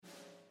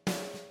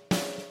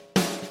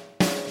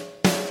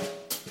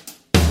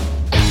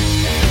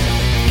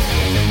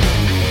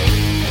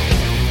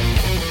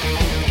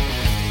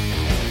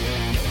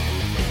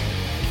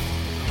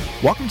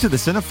Welcome to the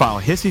Cinephile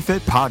Hissy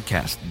Fit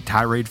Podcast, the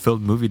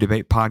tirade-filled movie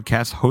debate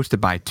podcast hosted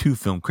by two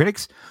film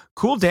critics,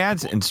 cool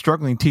dads, and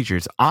struggling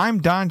teachers.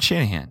 I'm Don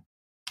Shanahan.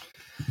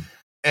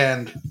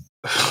 And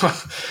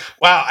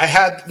wow, I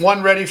had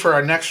one ready for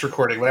our next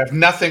recording, but I have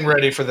nothing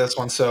ready for this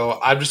one. So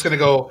I'm just going to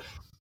go,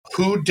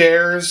 Who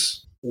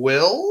Dares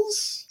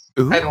Wills?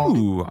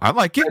 Ooh, I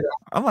like it.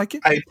 I like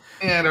it. I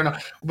don't know.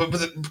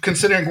 But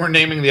considering we're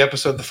naming the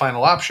episode The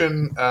Final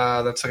Option,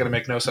 that's going to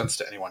make no sense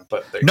to anyone.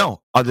 But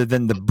no, other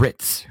than the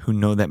Brits who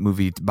know that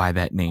movie by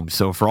that name.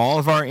 So for all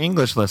of our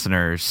English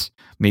listeners,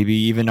 maybe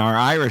even our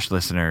Irish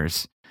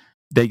listeners,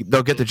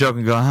 they'll get the joke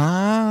and go,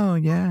 oh,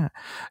 yeah.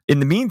 In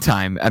the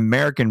meantime,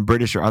 American,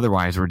 British, or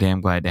otherwise, we're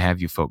damn glad to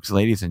have you folks.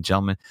 Ladies and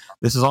gentlemen,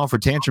 this is all for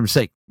tantrum's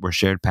sake, where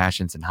shared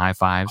passions and high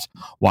fives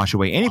wash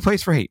away any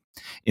place for hate.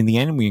 In the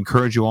end, we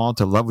encourage you all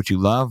to love what you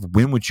love,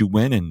 win what you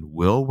win, and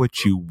will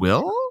what you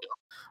will.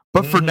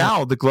 But for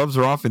now, the gloves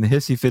are off and the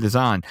hissy fit is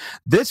on.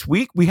 This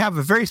week, we have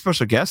a very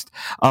special guest.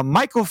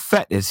 Michael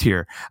Fett is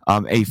here,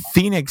 a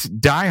Phoenix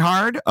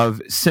diehard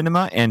of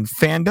cinema and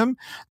fandom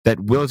that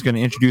Will is going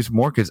to introduce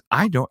more because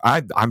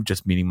I'm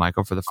just meeting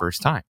Michael for the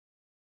first time.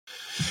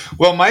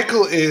 Well,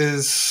 Michael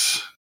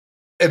is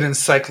an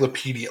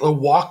encyclopedia, a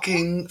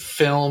walking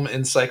film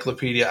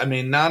encyclopedia. I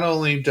mean, not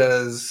only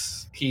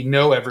does he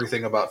know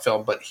everything about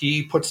film, but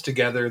he puts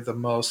together the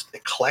most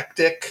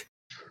eclectic,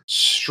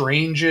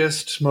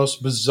 strangest,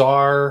 most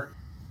bizarre,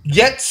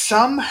 yet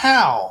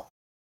somehow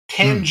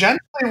tangentially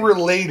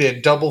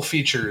related double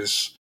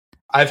features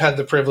I've had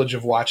the privilege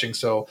of watching.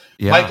 So,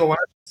 yeah. Michael, why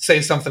don't you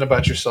say something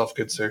about yourself,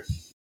 good sir?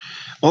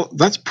 Well,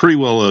 that's pretty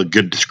well a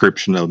good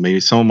description of me.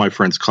 Some of my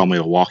friends call me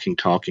a walking,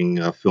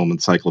 talking film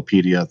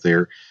encyclopedia out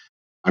there.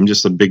 I'm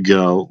just a big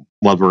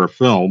lover of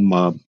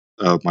film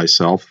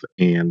myself,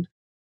 and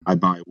I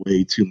buy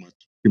way too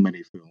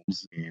many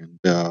films, and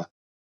I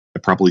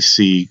probably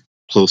see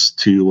close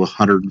to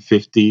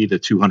 150 to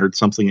 200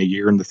 something a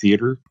year in the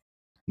theater.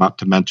 Not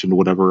to mention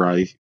whatever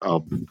I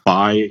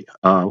buy,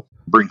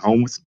 bring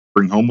home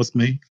with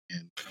me,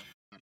 and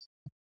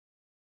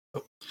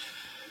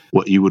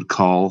what you would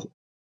call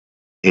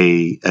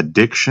a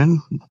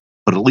addiction,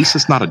 but at least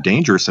it's not a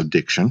dangerous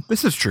addiction.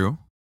 This is true,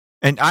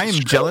 and I am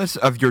jealous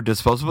of your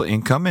disposable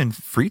income and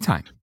free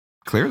time.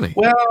 Clearly,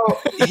 well,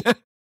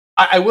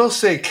 I will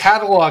say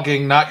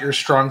cataloging not your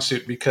strong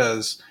suit,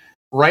 because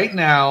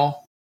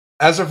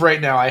as of right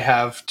now, I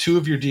have two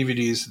of your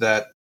DVDs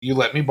that you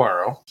let me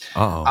borrow.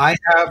 Uh-oh. I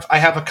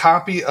have a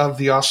copy of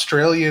the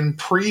Australian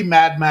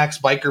pre-Mad Max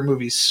biker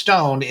movie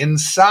Stone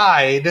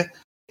inside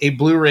a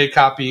Blu-ray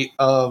copy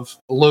of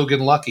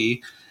Logan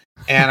Lucky,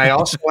 and I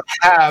also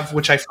have,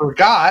 which I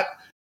forgot,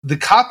 the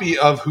copy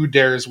of Who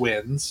Dares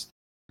Wins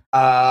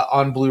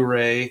on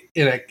Blu-ray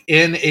in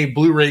a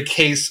Blu-ray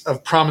case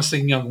of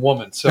Promising Young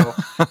Woman. So,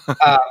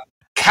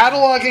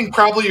 cataloging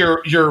probably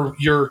your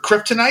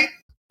kryptonite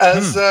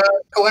as a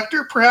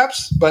collector,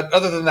 perhaps, but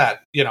other than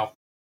that,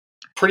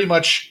 pretty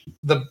much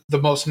the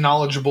most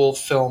knowledgeable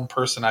film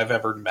person I've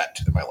ever met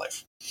in my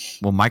life.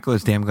 Well, Michael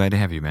is damn glad to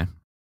have you, man.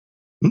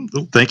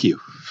 Thank you.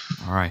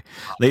 All right.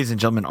 Ladies and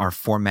gentlemen, our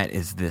format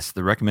is this.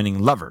 The recommending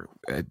lover,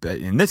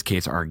 in this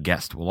case, our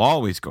guest, will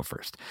always go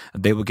first.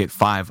 They will get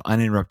 5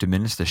 uninterrupted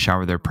minutes to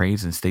shower their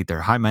praise and state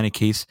their high-minded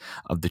case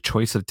of the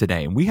choice of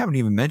today. And we haven't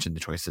even mentioned the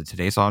choice of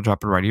today, so I'll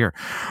drop it right here.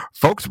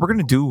 Folks, we're going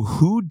to do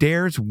Who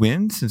Dares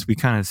Win, since we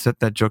kind of set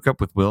that joke up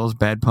with Will's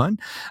bad pun.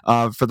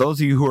 For those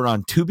of you who are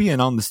on Tubi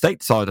and on the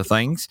state side of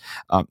things,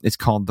 it's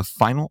called The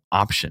Final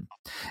Option.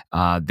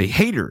 The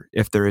hater,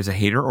 if there is a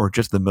hater, or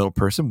just the middle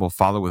person, will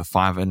follow with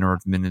 5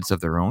 uninterrupted minutes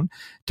of their own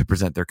to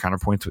present their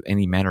counterpoints with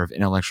any manner of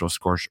intellectual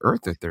scorched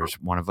earth. If there's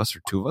one of us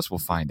or two of us, we'll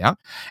find out.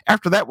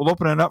 After that, we'll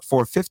open it up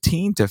for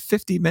 15 to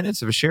 50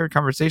 minutes of a shared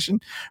conversation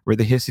where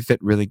the hissy fit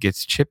really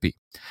gets chippy.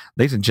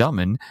 Ladies and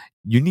gentlemen,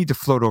 you need to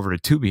float over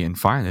to Tubi and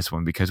find this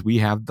one, because we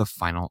have The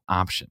Final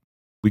Option.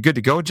 We good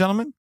to go,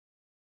 gentlemen?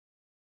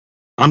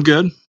 I'm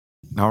good.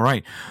 All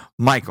right.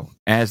 Michael,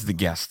 as the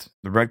guest,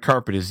 the red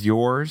carpet is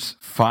yours.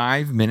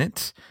 5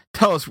 minutes.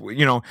 Tell us,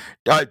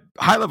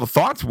 high-level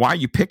thoughts, why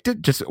you picked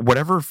it, just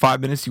whatever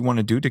 5 minutes you want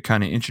to do to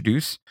kind of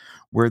introduce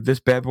where this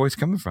bad boy's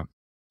coming from.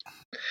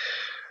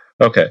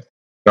 Okay.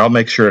 I'll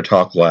make sure to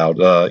talk loud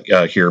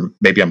here.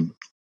 Maybe I'm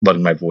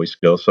letting my voice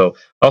go, so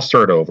I'll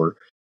start over.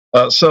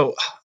 So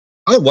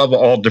I love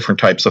all different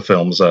types of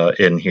films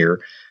in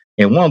here,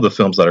 and one of the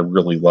films that I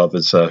really love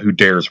is Who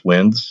Dares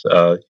Wins.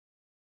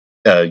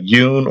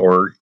 Yoon,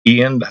 or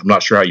Ian, I'm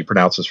not sure how you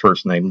pronounce his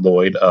first name,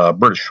 Lloyd,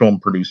 British film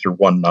producer,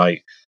 one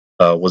night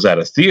was at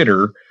a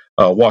theater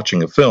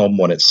watching a film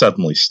when it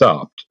suddenly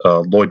stopped.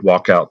 Lloyd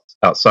walked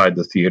outside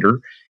the theater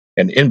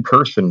and in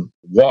person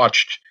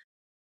watched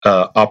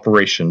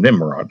Operation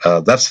Nimrod.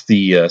 That's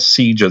the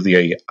siege of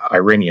the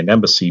Iranian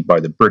embassy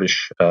by the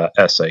British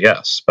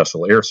SAS,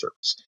 Special Air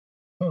Service.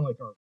 Kind of like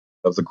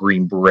of the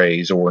Green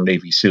Berets or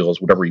Navy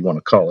SEALs, whatever you want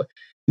to call it.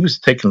 He was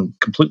taken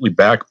completely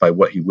back by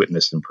what he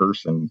witnessed in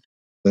person.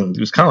 And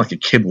it was kind of like a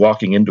kid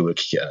walking into a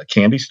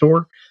candy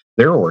store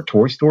there, or a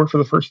toy store for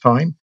the first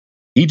time.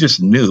 He just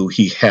knew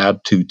he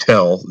had to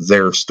tell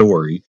their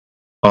story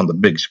on the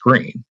big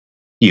screen.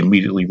 He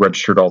immediately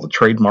registered all the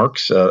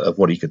trademarks of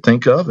what he could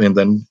think of, and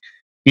then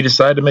he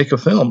decided to make a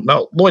film.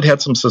 Now, Lloyd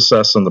had some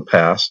success in the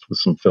past with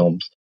some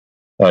films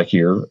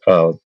here,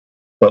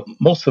 but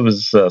most of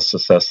his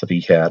success that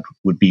he had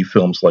would be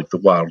films like The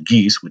Wild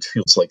Geese, which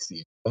feels like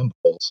The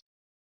Expendables,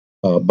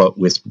 but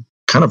with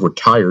kind of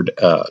retired,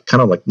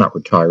 kind of like not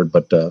retired,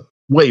 but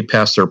way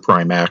past their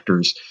prime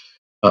actors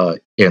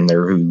in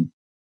there who,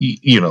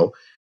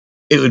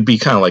 it would be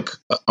kind of like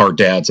our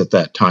dads at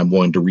that time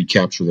wanting to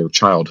recapture their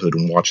childhood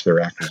and watch their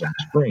actors on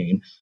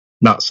screen,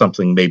 not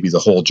something maybe the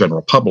whole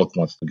general public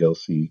wants to go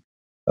see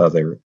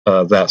there.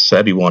 That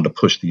said, he wanted to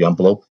push the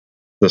envelope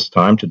this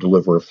time to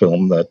deliver a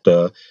film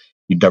that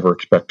you'd never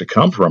expect to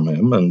come from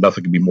him, and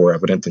nothing could be more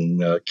evident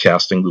than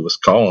casting Lewis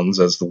Collins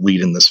as the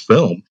lead in this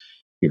film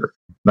here.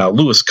 Now,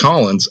 Lewis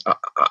Collins,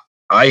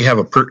 I have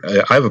a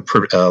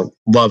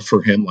love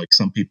for him, like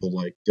some people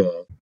like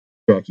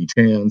Jackie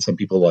Chan, some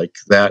people like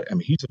that. I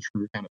mean, he's a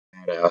true kind of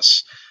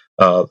badass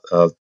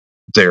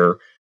there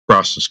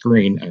across the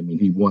screen. I mean,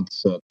 he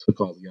once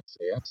took all the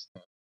SAS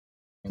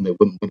and they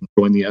wouldn't let him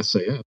join the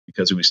SAS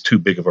because he was too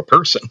big of a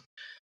person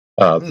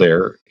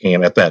there.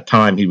 And at that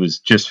time, he was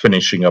just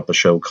finishing up a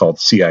show called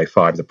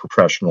CI5, The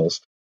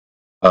Professionals,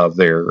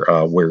 there,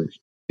 where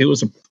it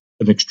was an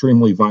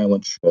extremely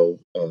violent show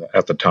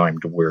at the time,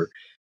 to where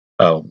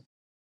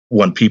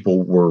when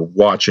people were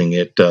watching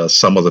it,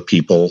 some of the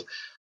people,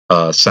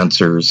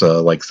 censors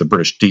like the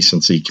British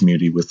decency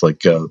community with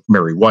like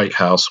Mary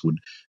Whitehouse, would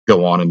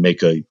go on and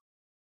make a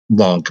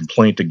long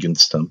complaint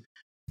against him.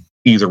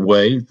 Either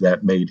way,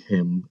 that made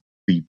him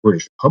the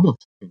British public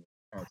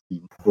as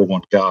the number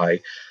one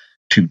guy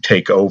to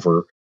take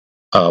over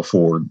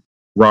for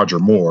Roger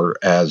Moore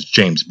as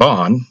James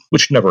Bond,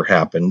 which never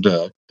happened.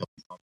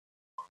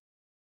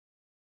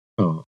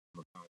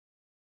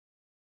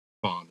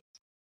 Bond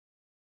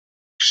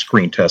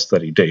screen test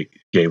that he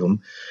gave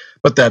him,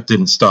 but that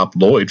didn't stop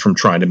Lloyd from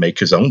trying to make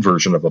his own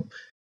version of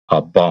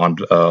a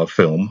Bond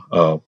film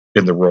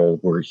in the role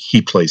where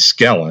he plays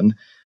Skellen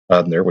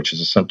there, which is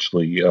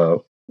essentially a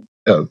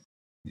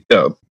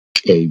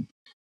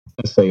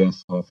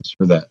SAS officer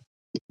that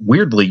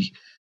weirdly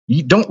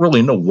you don't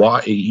really know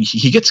why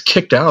he gets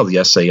kicked out of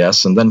the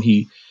SAS, and then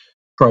he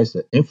tries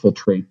to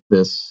infiltrate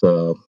this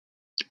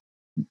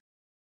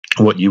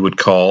what you would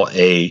call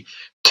a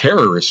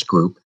terrorist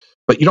group,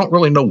 but you don't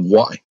really know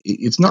why.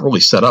 It's not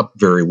really set up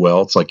very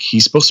well. It's like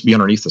he's supposed to be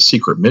underneath a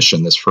secret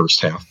mission this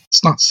first half.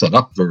 It's not set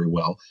up very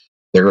well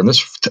there, and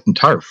this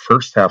entire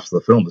first half of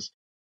the film is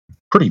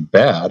pretty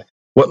bad.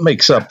 What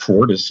makes up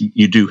for it is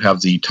you do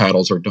have the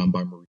titles are done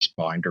by Maurice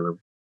Binder,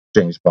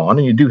 James Bond,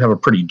 and you do have a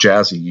pretty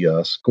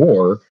jazzy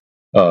score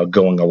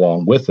going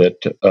along with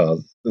it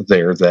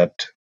there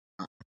that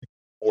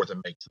more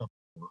than makes up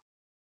for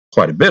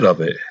quite a bit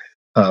of it.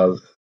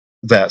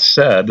 That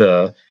said,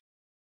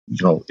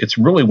 it's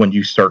really when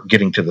you start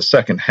getting to the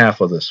second half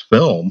of this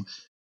film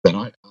that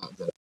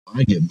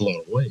I get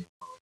blown away.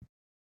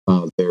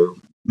 They're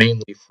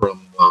mainly from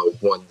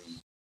when the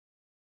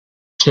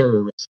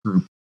terrorist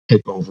group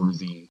take over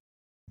the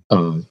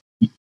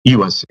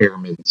U.S.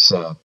 Airmen's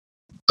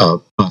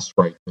bus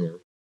right there.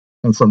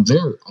 And from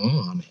there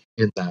on,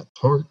 in that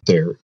part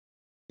there,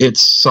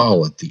 it's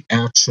solid. The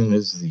action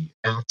is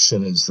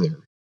there.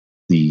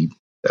 The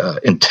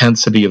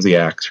intensity of the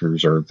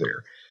actors are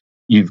there.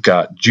 You've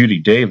got Judy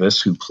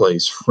Davis, who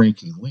plays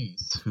Frankie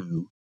Leith,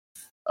 who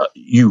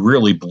you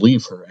really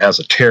believe her as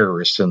a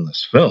terrorist in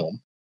this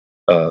film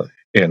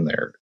in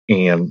there.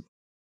 And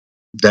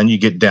then you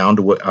get down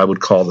to what I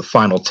would call the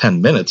final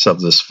 10 minutes of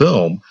this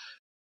film,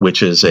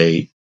 which is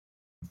a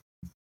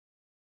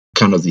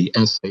kind of the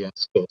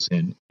SAS goes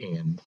in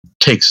and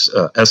takes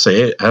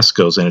SAS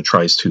goes in and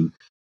tries to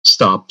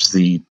stop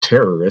the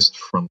terrorists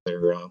from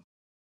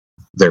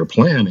their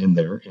plan in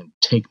there and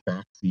take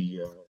back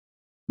the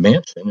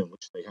mansion, in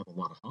which they have a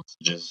lot of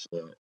hostages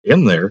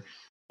in there.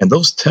 And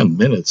those 10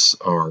 minutes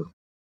are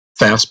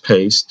fast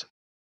paced,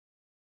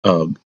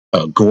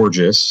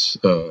 gorgeous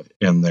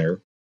in there,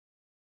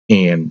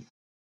 and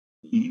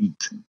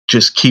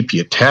just keep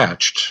you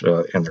attached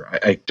in there.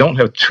 I don't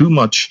have too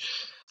much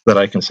that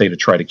I can say to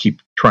try to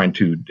keep trying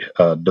to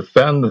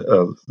defend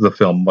the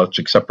film much,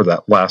 except for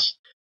that last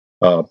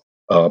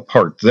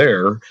part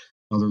there.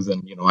 Other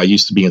than, I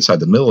used to be inside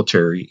the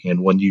military,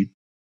 and when you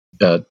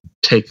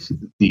take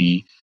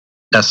the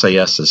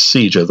SAS's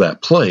siege of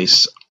that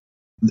place,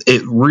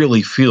 it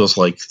really feels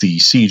like the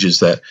sieges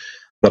that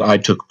I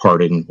took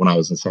part in when I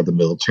was inside the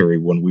military,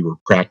 when we were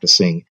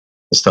practicing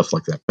and stuff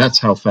like that. That's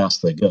how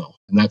fast they go,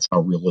 and that's how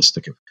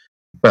realistic it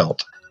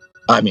felt.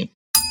 I mean,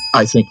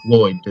 I think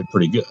Lloyd did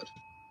pretty good.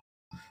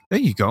 There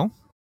you go.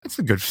 That's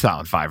a good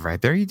solid 5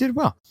 right there. You did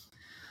well.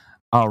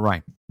 All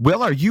right.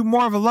 Will, are you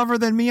more of a lover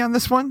than me on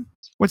this one?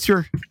 What's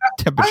your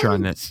temperature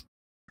on this?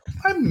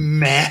 I'm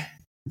meh.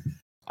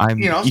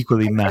 I'm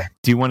equally meh.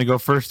 Do you want to go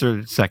first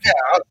or second?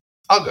 Yeah,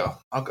 I'll go.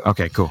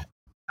 Okay, cool.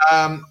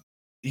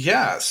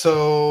 Yeah,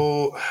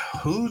 so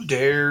Who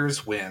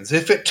Dares wins.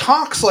 If it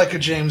talks like a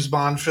James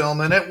Bond film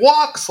and it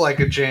walks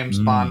like a James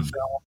Bond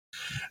film,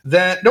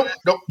 Then nope,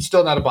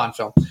 still not a Bond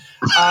film.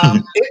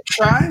 It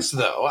tries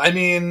though. I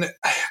mean,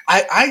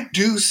 I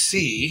do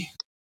see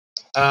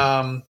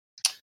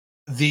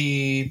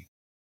the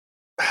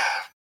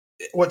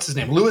what's his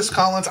name, Lewis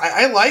Collins.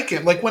 I like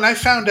him. Like when I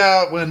found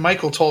out when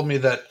Michael told me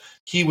that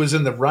he was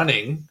in the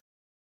running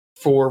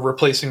for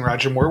replacing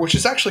Roger Moore, which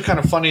is actually kind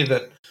of funny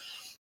that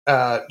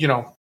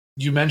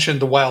you mentioned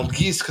The Wild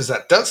Geese, because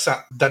that does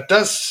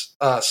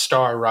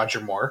star Roger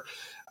Moore,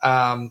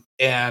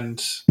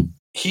 and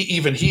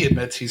he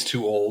admits he's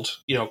too old,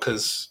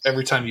 because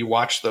every time you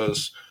watch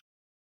those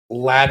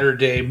latter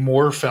day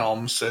Moore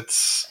films,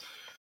 it's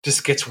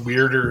just gets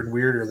weirder and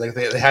weirder. Like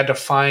they had to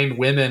find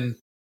women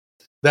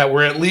that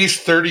were at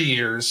least 30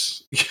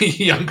 years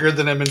younger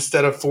than him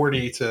instead of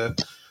 40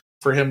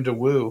 for him to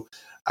woo.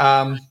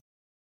 I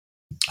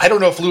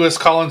don't know if Lewis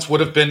Collins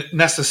would have been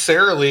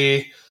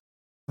necessarily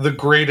the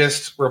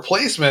greatest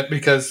replacement,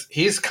 because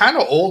he's kind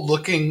of old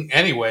looking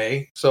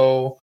anyway.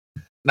 So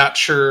not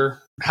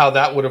sure how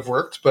that would have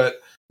worked, but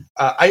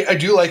I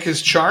do like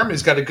his charm.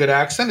 He's got a good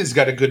accent. He's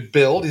got a good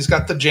build. He's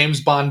got the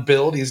James Bond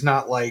build. He's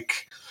not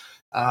like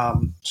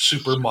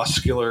super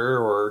muscular,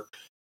 or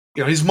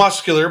he's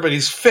muscular, but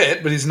he's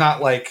fit, but he's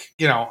not like,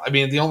 I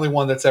mean, the only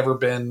one that's ever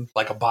been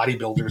like a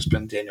bodybuilder has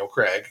been Daniel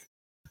Craig.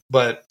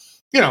 But,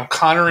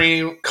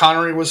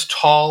 Connery was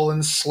tall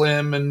and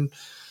slim and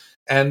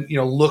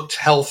looked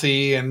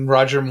healthy, and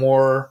Roger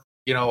Moore,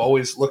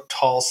 always looked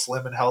tall,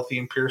 slim, and healthy,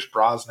 and Pierce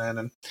Brosnan.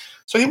 And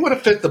so he would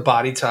have fit the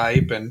body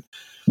type, and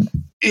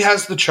he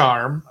has the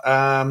charm.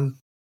 And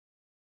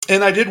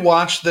I did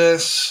watch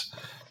this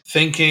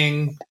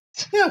thinking,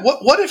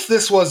 what if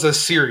this was a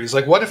series?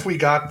 Like, what if we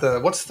got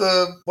what's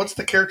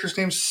the character's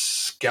name?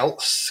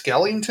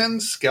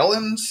 Skellington?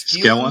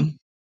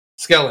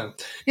 Skellen.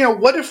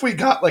 What if we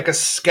got like a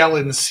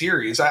Skellen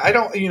series? I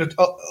don't,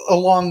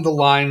 along the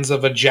lines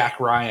of a Jack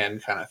Ryan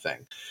kind of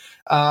thing.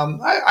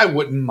 I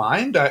wouldn't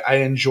mind. I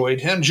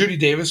enjoyed him. Judy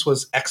Davis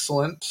was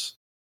excellent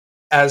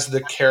as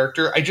the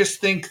character. I just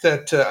think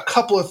that a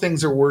couple of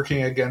things are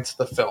working against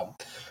the film.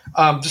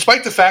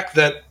 Despite the fact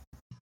that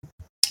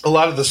a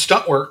lot of the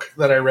stunt work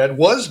that I read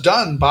was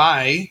done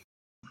by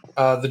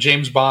the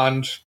James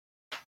Bond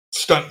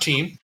stunt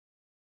team,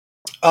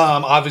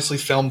 obviously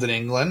filmed in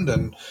England,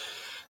 and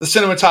the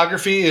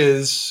cinematography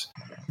is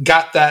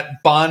got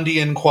that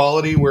Bondian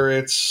quality where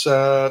it's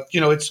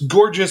it's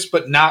gorgeous,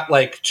 but not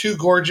like too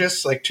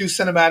gorgeous, like too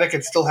cinematic.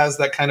 It still has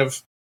that kind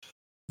of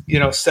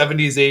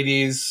 70s,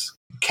 80s,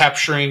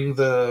 capturing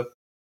the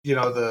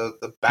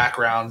the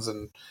backgrounds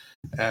and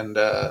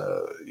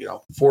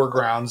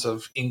foregrounds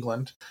of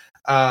England.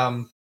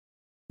 I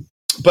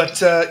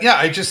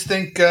just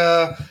think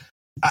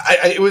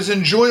it was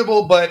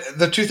enjoyable, but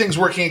the two things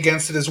working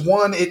against it is,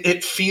 one,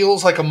 it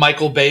feels like a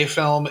Michael Bay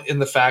film in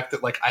the fact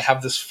that, like, I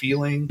have this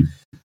feeling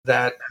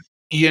that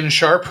Ian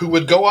Sharp, who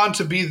would go on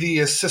to be the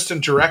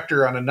assistant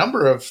director on a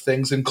number of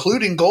things,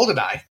 including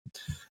GoldenEye,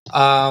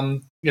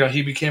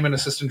 he became an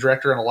assistant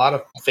director on a lot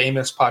of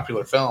famous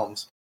popular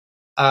films.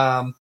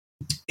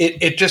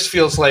 It just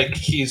feels like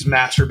he's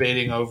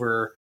masturbating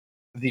over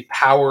the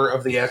power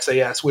of the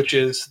SAS, which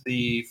is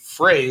the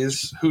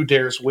phrase "Who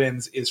dares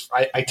wins."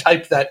 I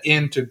typed that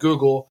into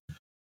Google,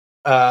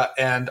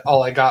 and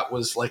all I got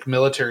was like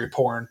military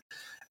porn.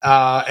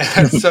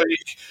 And so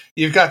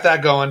you've got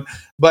that going,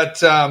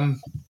 but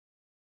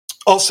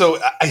also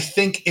I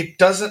think it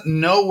doesn't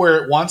know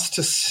where it wants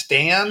to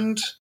stand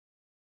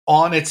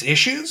on its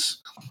issues.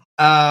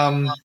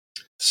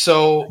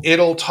 So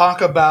it'll talk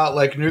about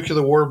like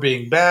nuclear war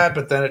being bad,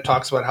 but then it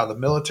talks about how the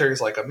military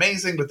is like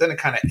amazing, but then it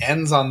kind of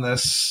ends on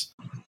this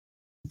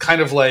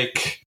kind of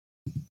like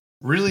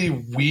really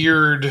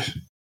weird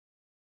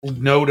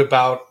note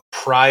about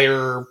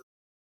prior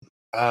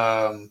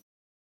embassy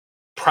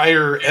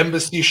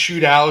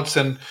shootouts,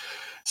 and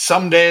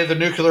someday the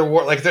nuclear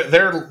war, like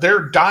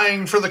they're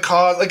dying for the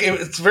cause. Like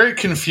it's very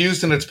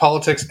confused in its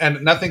politics,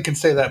 and nothing can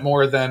say that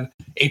more than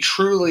a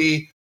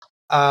truly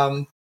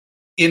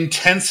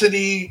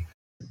intensity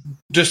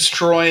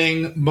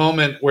destroying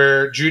moment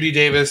where Judy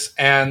Davis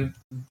and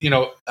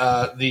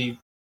the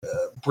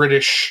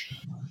British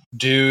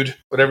dude,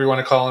 whatever you want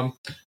to call him,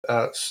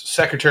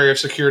 Secretary of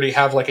Security,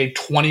 have like a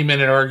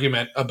 20-minute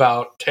argument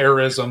about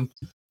terrorism,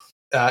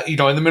 in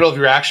the middle of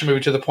your action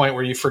movie, to the point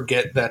where you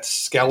forget that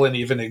Skellen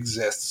even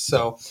exists.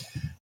 So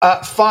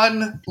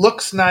fun,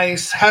 looks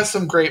nice, has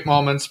some great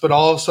moments, but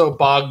also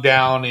bogged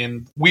down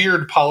in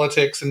weird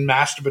politics and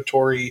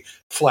masturbatory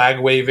flag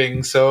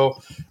waving.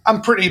 So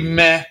I'm pretty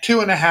meh.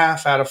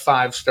 2.5 out of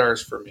 5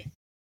 stars for me.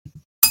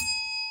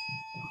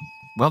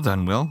 Well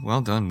done, Will.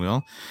 Well done,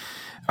 Will.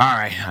 All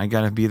right, I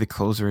got to be the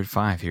closer at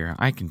 5 here.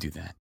 I can do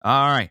that.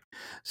 All right.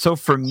 So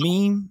for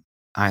me,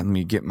 let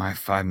me get my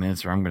 5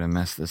 minutes, or I'm going to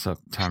mess this up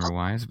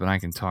timer-wise, but I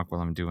can talk while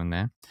I'm doing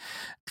that.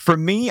 For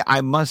me, I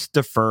must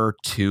defer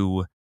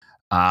to,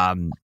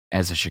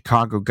 as a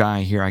Chicago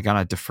guy here, I got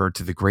to defer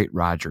to the great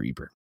Roger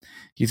Ebert.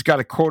 He's got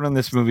a quote on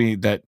this movie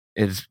that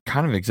is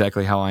kind of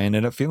exactly how I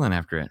ended up feeling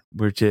after it,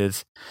 which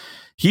is,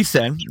 he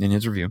said in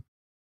his review,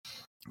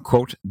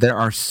 quote, "There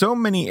are so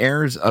many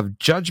errors of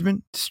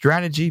judgment,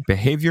 strategy,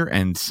 behavior,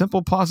 and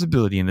simple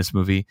plausibility in this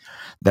movie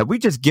that we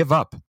just give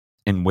up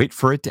and wait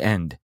for it to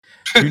end.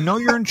 You know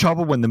you're in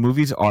trouble when the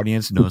movie's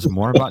audience knows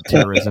more about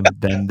terrorism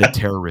than the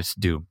terrorists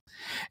do."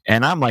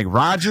 And I'm like,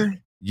 Roger,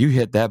 you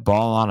hit that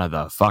ball out of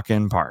the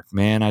fucking park,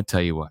 man. I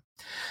tell you what.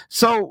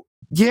 So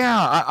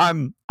yeah,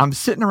 I'm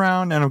sitting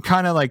around and I'm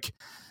kind of like,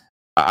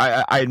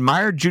 I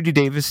admire Judy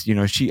Davis. You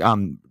know, she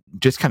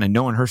just kind of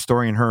knowing her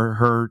story and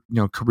her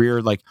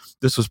career. Like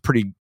this was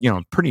pretty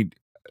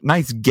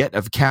nice get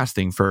of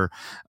casting for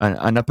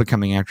an up and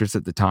coming actress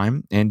at the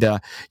time. And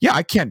yeah,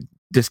 I can't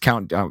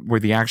discount where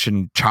the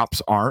action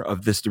chops are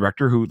of this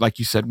director, who, like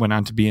you said, went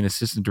on to be an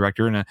assistant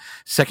director and a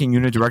second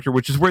unit director,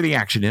 which is where the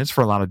action is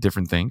for a lot of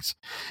different things.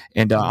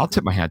 And I'll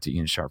tip my hat to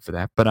Ian Sharp for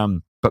that.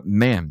 But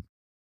man,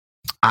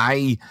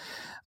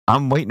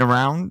 I'm waiting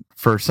around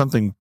for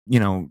something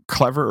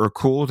clever or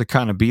cool to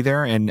kind of be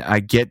there, and I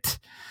get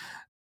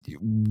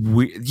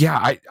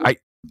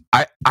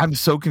I'm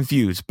so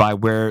confused by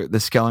where the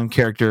Skellum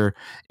character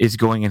is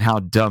going and how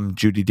dumb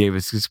Judy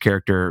Davis's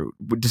character,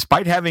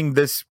 despite having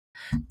this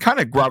kind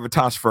of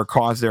gravitas for a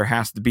cause there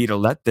has to be to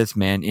let this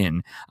man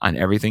in on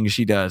everything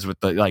she does with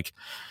the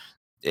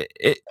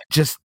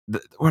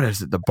what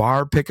is it, the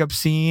bar pickup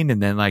scene,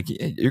 and then like,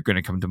 you're going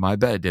to come to my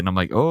bed, and I'm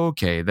like,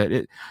 okay,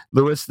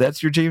 Lewis,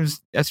 that's your James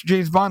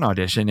Bond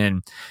audition.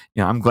 And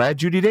I'm glad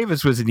Judy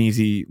Davis was an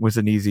easy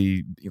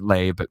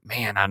lay, but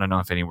man, I don't know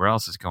if anywhere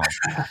else is going.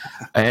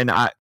 And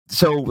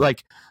so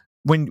like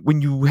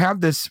when you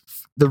have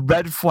the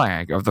red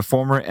flag of the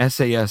former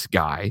SAS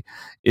guy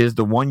is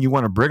the one you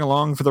want to bring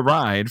along for the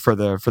ride for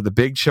the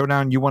big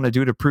showdown you want to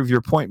do to prove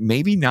your point.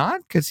 Maybe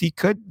not, because he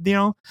could,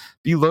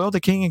 be loyal to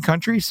king and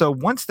country. So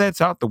once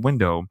that's out the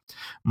window,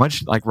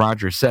 much like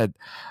Roger said,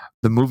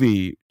 the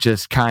movie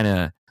just kind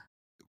of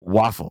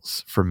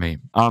waffles for me.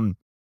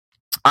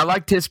 I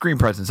liked his screen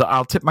presence.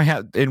 I'll tip my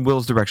hat in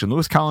Will's direction.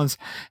 Lewis Collins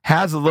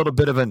has a little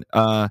bit of an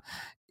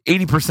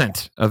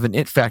 80% of an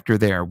it factor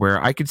there, where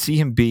I could see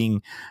him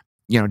being,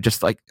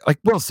 just like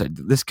Will said,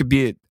 this could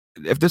be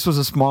if this was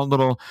a small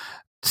little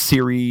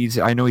series.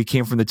 I know he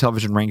came from the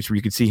television ranks where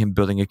you could see him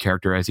building a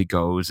character as he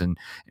goes and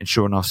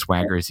showing off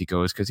swagger as he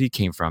goes, because he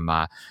came from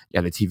the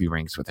TV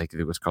ranks, what I think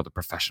it was called The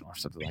Professional or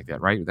something like that,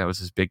 right? That was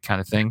his big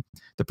kind of thing,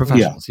 The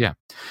Professionals, yeah.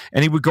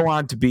 And he would go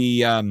on to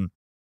be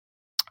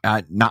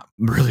not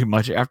really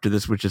much after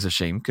this, which is a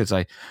shame, because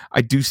I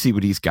do see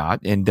what he's got.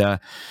 And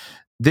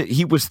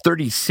he was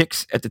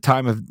 36 at the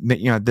time of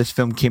this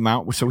film came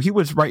out, so he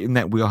was right in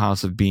that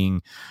wheelhouse of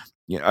being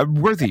a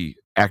worthy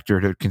actor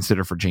to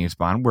consider for James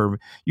Bond, where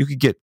you could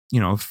get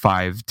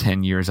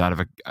 5-10 years out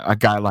of a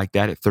guy like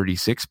that at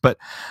 36. But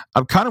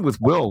I'm kind of with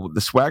Will.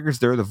 The swagger's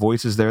there, the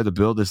voice is there, the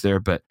build is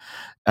there.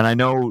 And I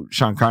know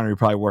Sean Connery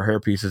probably wore hair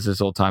pieces this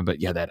whole time, but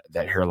yeah, that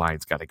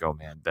hairline's got to go,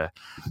 man. The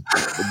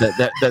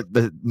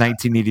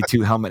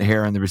 1982 helmet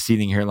hair and the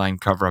receding hairline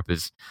cover up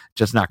is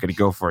just not going to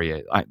go for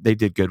you. They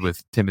did good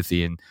with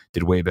Timothy and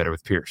did way better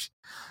with Pierce.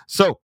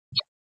 So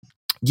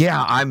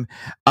yeah, I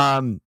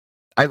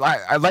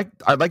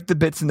like the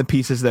bits and the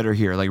pieces that are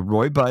here. Like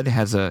Roy Budd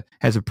has a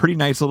pretty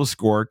nice little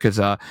score, because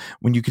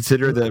when you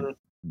consider the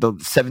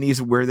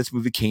 70s where this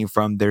movie came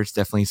from, there's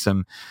definitely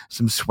some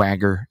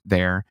swagger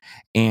there.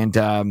 And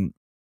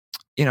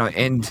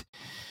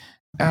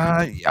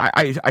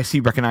I see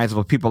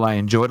recognizable people I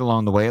enjoyed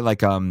along the way,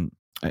 like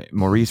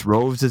Maurice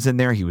Roves is in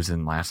there. He was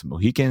in Last of the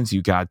Mohicans.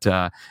 You got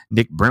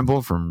Nick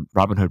Brimble from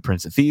Robin Hood,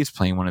 Prince of Thieves,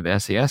 playing one of the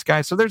SAS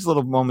guys. So there's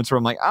little moments where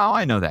I'm like, oh,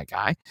 I know that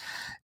guy,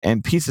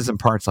 and pieces and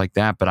parts like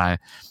that. But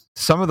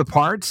some of the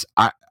parts,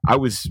 I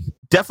was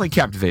definitely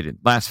captivated.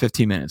 Last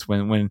 15 minutes,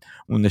 when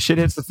the shit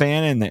hits the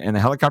fan and the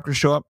helicopters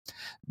show up,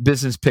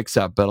 business picks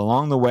up. But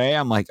along the way,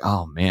 I'm like,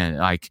 oh man,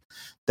 like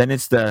then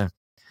it's the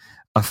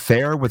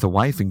affair with a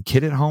wife and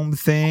kid at home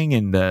thing,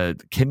 and the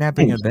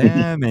kidnapping of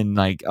them, and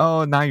like,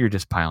 oh, now you're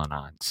just piling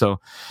on.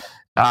 So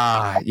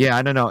yeah,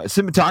 I don't know.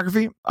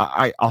 Cinematography,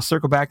 I'll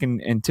circle back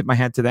and tip my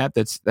hat to that.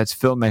 That's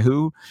Phil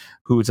Mayhew,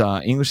 who's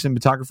English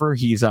cinematographer.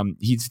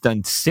 He's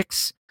done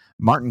 6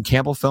 Martin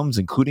Campbell films,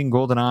 including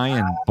GoldenEye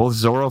and both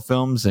Zorro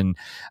films, and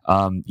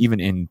even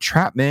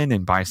Entrapment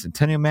and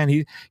Bicentennial Man.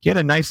 He had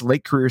a nice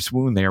late career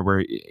swoon there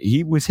where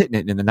he was hitting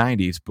it in the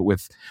 90s, but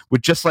with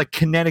just like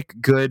kinetic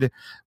good,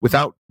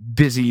 without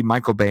busy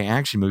Michael Bay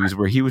action movies,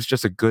 where he was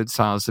just a good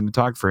solid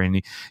cinematographer.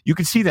 And you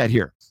can see that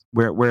here,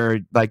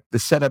 where like the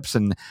setups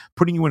and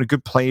putting you in a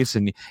good place,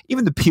 and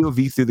even the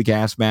POV through the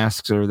gas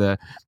masks, or the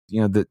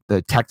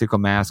tactical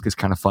mask is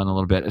kind of fun a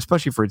little bit,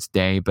 especially for its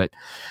day. But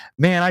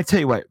man, I tell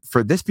you what,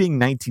 for this being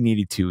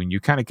 1982, and you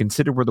kind of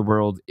consider where the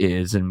world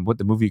is and what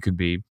the movie could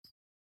be,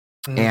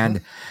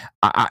 and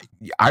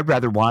I'd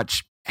rather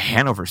watch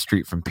Hanover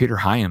Street from Peter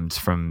Hyams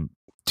from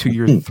 2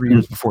 years, 3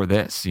 years before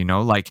this.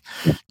 Like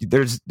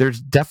there's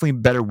definitely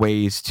better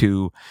ways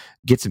to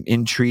get some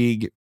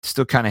intrigue,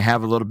 still kind of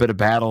have a little bit of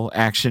battle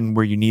action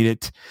where you need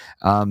it.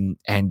 And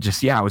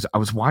just, I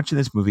was watching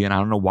this movie, and I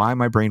don't know why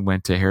my brain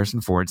went to Harrison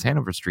Ford's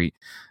Hanover Street,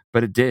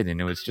 but it did. And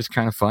it was just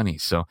kind of funny.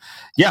 So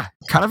yeah,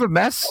 kind of a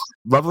mess.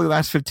 Lovely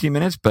last 15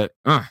 minutes, but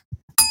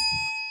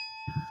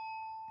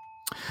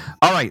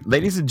All right,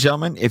 ladies and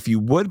gentlemen, if you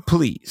would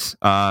please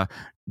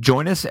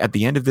join us at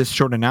the end of this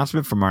short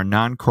announcement from our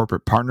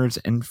non-corporate partners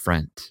and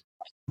friends.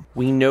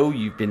 We know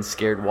you've been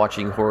scared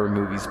watching horror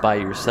movies by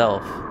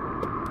yourself.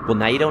 Well,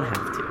 now you don't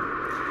have to.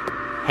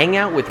 Hang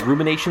out with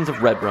Ruminations of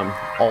Redrum,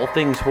 all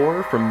things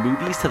horror from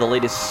movies to the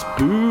latest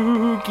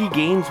spooky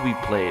games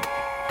we've played.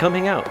 Come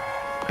hang out,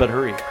 but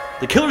hurry.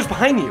 The killer's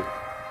behind you.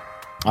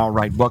 All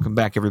right, welcome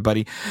back,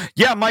 everybody.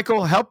 Yeah,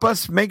 Michael, help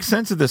us make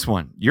sense of this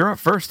one. You're up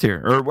first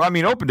here.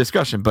 Open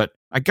discussion, but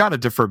I got to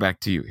defer back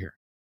to you here.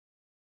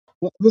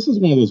 Well, this is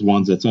one of those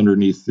ones that's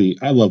underneath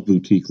I love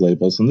boutique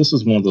labels, and this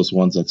is one of those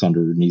ones that's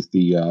underneath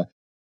the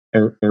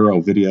Arrow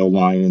Video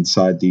line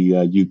inside the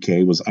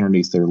UK, was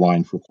underneath their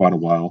line for quite a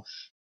while.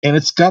 And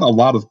it's got a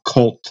lot of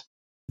cult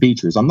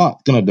features. I'm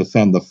not going to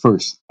defend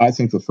I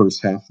think the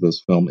first half of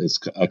this film is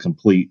a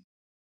complete.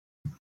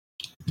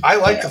 I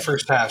like the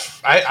first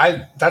half.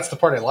 I that's the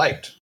part I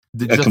liked.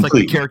 Just like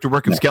the character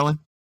work of Skellen?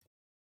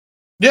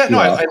 Yeah, no,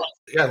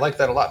 I like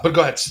that a lot. But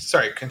go ahead.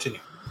 Sorry, continue.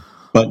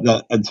 But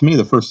to me,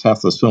 the first half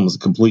of this film is a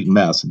complete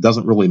mess. It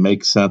doesn't really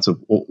make sense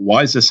of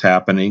why is this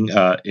happening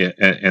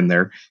in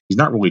there. He's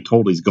not really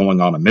told he's going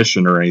on a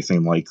mission or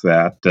anything like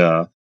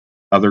that.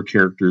 Other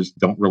characters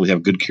don't really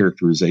have good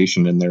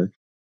characterization in there.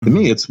 To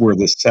me, it's where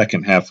the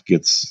second half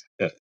gets.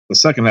 The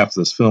second half of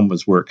this film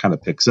is where it kind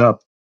of picks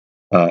up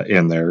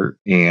in there,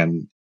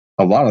 and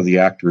a lot of the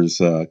actors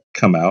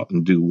come out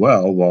and do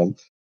well. While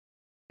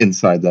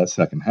inside that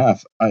second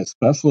half, I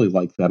especially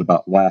like that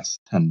about last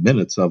 10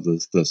 minutes of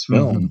this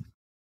film,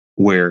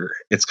 where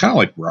it's kind of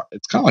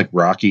like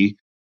Rocky,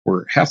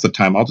 where half the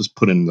time I'll just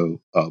put in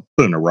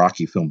a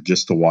Rocky film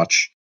just to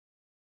watch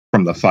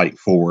from the fight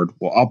forward.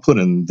 Well, I'll put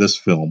in this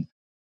film.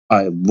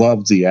 I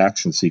love the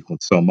action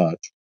sequence so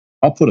much.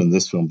 I'll put in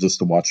this film just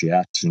to watch the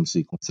action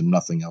sequence and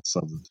nothing else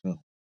of the film.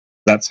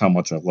 That's how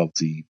much I love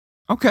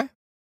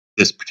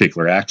this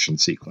particular action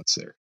sequence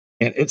there.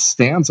 And it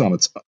stands on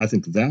its. I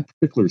think that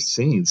particular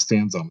scene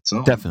stands on its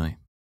own. Definitely,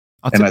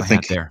 I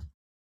think there.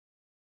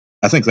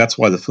 I think that's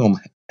why the film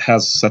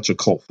has such a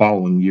cult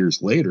following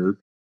years later.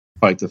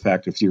 Despite the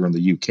fact, if you're in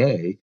the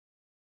UK,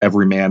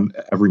 every man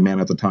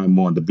at the time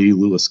wanted to be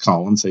Lewis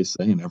Collins, they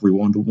say, and every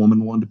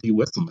woman wanted to be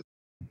with him.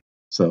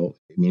 So,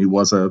 I mean, he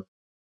was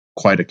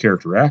quite a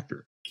character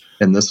actor.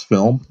 In this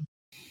film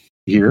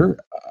here,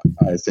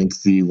 I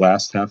think the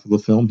last half of the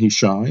film he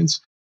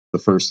shines. The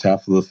first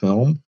half of the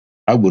film,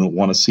 I wouldn't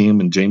want to see him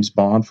in James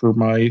Bond for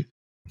my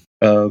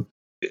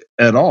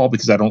at all,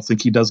 because I don't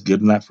think he does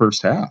good in that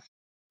first half.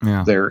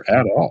 Yeah, there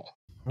at all.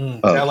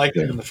 I liked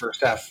him in the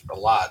first half a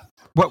lot.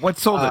 What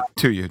sold it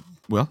to you,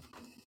 Will?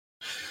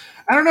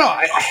 I don't know.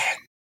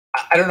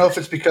 I don't know if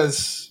it's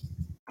because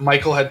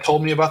Michael had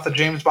told me about the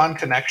James Bond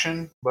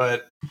connection,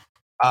 but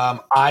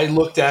I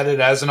looked at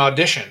it as an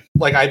audition.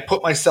 Like, I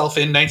put myself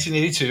in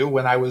 1982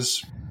 when I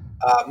was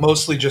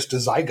mostly just a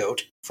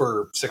zygote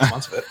for 6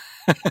 months of it.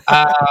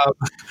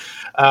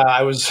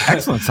 I was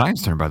excellent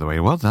science term, by the way.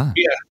 Well done.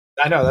 Yeah,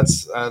 I know.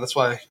 That's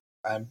why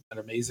I'm an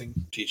amazing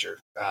teacher.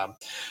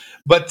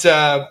 But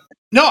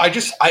no,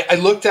 I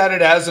looked at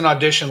it as an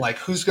audition. Like,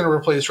 who's going to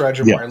replace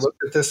Roger Moore? I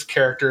looked at this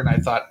character and I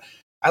thought,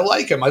 I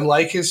like him. I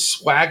like his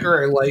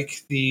swagger. I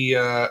like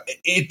the.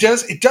 It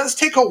does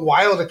take a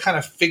while to kind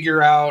of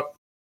figure out,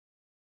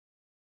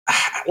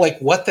 like,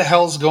 what the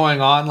hell's going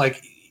on.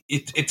 Like,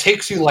 it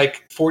takes you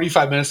like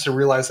 45 minutes to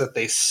realize that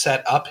they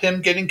set up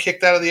him getting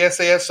kicked out of the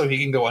SAS so he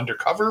can go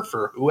undercover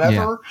for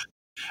whoever.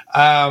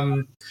 Yeah.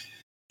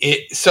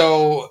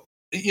 So,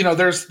 you know,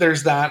 there's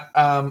that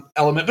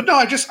element. But no,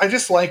 I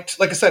just liked,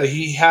 like I said,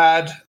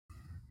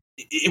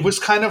 it was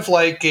kind of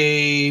like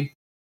I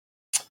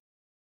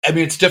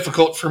mean, it's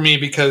difficult for me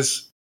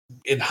because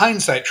in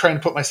hindsight, trying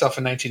to put myself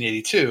in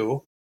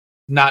 1982,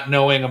 not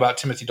knowing about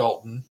Timothy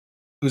Dalton,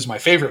 who's my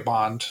favorite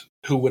Bond,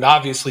 who would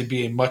obviously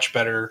be a much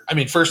better. I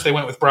mean, first they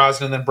went with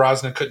Brosnan, then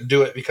Brosnan couldn't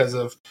do it because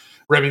of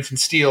Remington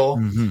Steele,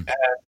 and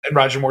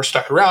Roger Moore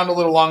stuck around a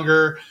little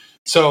longer.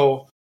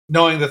 So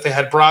knowing that they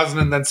had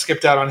Brosnan, then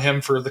skipped out on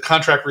him for the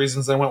contract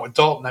reasons, then went with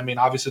Dalton. I mean,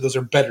 obviously those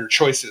are better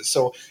choices.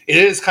 So it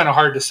is kind of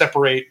hard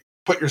to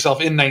put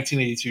yourself in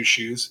 1982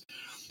 shoes.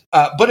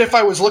 But if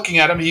I was looking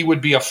at him, he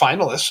would be a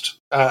finalist.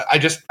 I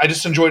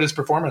just enjoyed his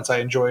performance. I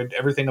enjoyed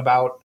everything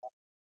about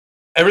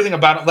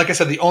it. Like I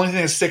said, the only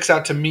thing that sticks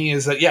out to me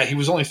is that, yeah, he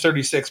was only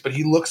 36, but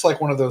he looks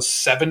like one of those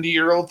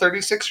 70-year-old,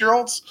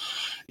 36-year-olds,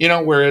 you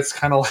know, where it's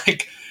kind of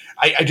like,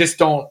 I just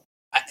don't,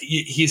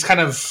 he's kind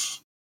of,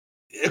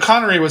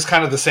 Connery was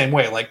kind of the same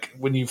way. Like,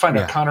 when you find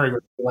out Connery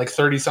was like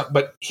 30 something,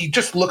 but he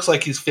just looks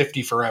like he's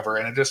 50 forever.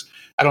 And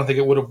I don't think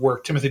it would have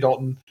worked. Timothy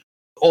Dalton,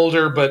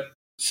 older, but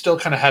still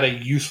kind of had a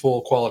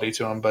youthful quality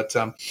to him. But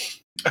a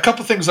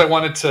couple things I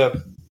wanted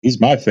to.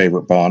 He's my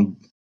favorite Bond.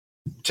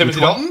 Timothy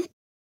Dalton?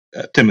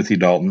 Timothy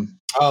Dalton.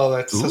 Oh,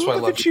 that's why I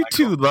love it. You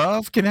two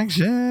love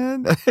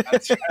connection.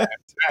 That's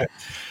right.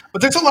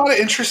 But there's a lot of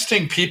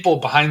interesting people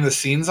behind the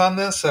scenes on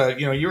this.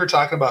 You know, you were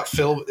talking about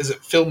Phil. Is it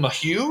Phil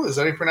Mahue? Is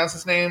that how you pronounce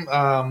his name?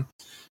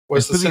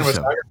 Was the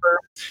cinematographer?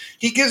 So.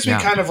 He gives me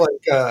kind of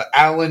like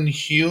Alan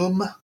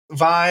Hume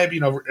vibe. You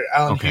know,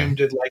 Alan Okay. Hume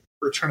did like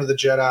Return of the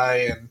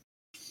Jedi and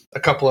a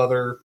couple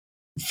other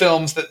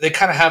films that they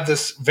kind of have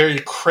this very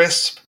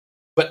crisp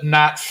but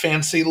not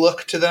fancy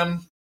look to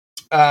them,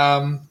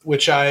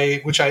 which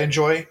I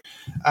enjoy.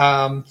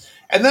 And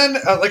then,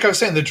 like I was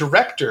saying, the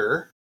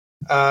director,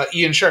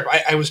 Ian Sharp,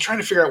 I was trying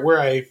to figure out where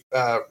I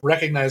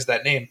recognized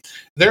that name.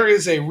 There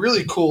is a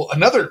really cool,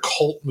 another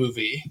cult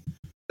movie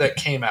that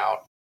came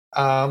out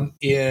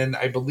in,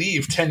 I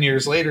believe, 10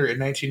 years later in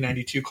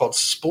 1992 called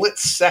Split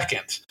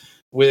Second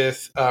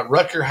with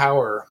Rutger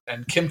Hauer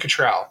and Kim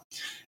Cattrall.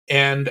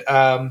 And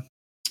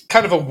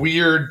kind of a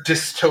weird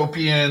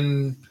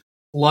dystopian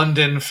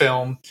London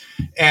film.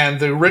 And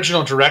the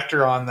original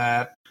director on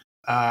that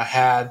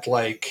had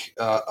like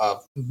a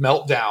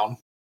meltdown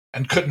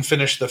and couldn't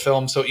finish the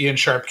film, so Ian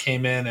Sharp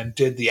came in and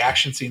did the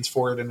action scenes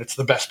for it, and it's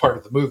the best part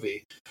of the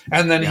movie.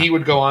 And then he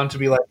would go on to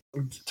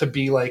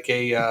be like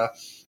a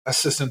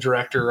assistant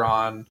director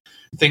on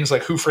things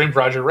like Who Framed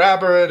Roger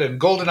Rabbit and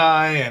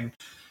GoldenEye, and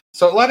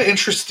so a lot of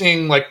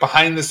interesting like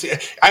behind the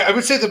scenes. I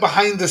would say the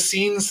behind the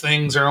scenes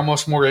things are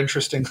almost more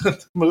interesting than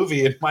the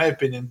movie, in my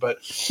opinion. But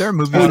There are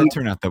movies that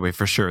turn out that way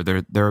for sure.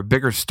 They're a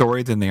bigger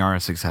story than they are a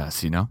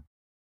success, you know?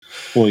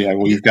 Well, yeah.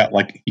 Well, you got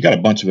a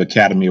bunch of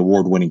Academy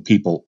Award-winning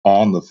people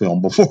on the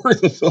film before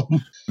the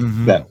film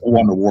that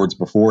won awards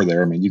before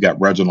there. I mean, you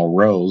got Reginald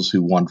Rose,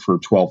 who won for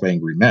 12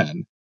 Angry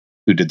Men,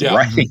 who did the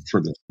writing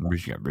for this.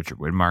 You got Richard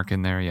Widmark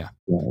in there, yeah.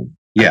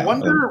 I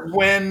wonder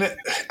when,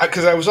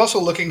 because I was also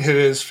looking at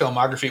his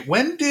filmography.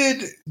 When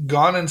did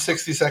Gone in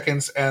 60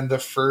 Seconds and the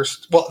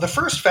first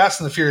Fast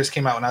and the Furious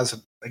came out when I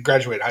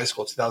graduated high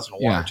school,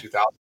 2001 or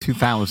 2000.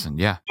 2000,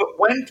 yeah.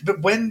 But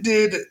when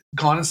did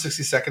Gone in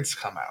 60 Seconds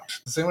come out?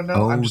 Does anyone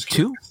know? I'm just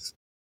two?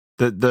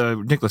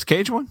 The Nicolas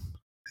Cage one?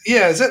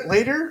 Yeah, is it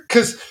later?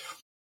 Because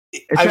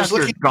I was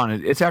looking.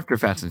 It's after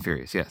Fast and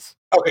Furious, yes.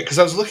 Okay, because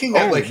I was looking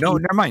at no,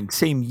 never mind.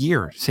 Same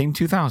year, same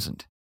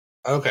 2000.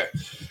 Okay,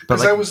 but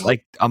I was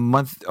like a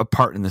month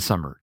apart in the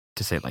summer,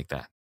 to say it like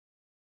that.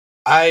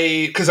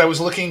 Because I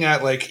was looking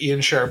at like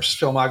Ian Sharp's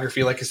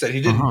filmography. Like I said,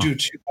 he didn't do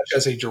too much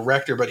as a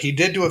director, but he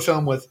did do a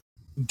film with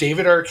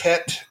David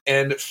Arquette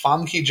and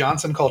Famke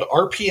Johnson called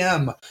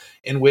RPM,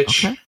 in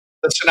which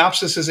the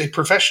synopsis is a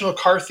professional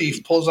car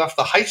thief pulls off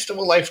the heist of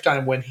a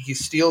lifetime when he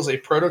steals a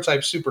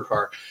prototype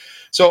supercar.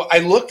 So I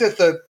looked at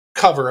the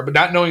cover, but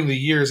not knowing the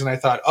years, and I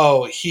thought,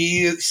 oh,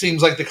 he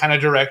seems like the kind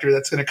of director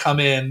that's going to come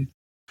in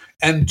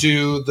and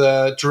do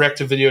the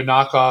direct-to-video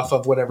knockoff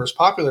of whatever's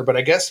popular. But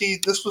I guess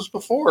this was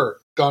before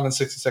Gone in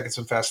 60 Seconds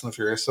and Fast and the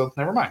Furious, so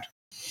never mind.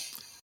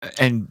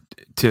 And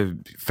to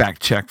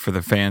fact check for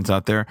the fans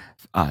out there,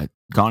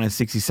 Gone in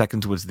 60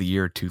 Seconds was the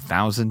year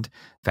 2000.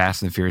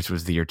 Fast and the Furious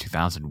was the year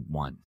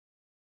 2001.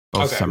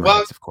 Both summer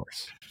hits, of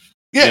course.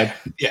 Yeah.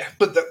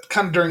 But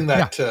kind of during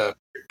that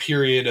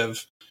period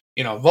of,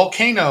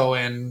 Volcano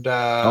and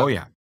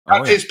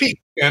Dante's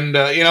Peak. And,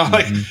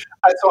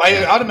 so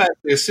I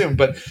automatically assume,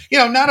 but,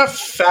 not a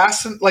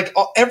fast, like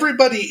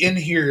everybody in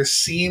here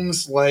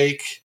seems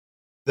like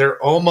they're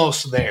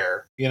almost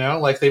there,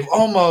 like they've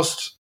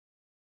almost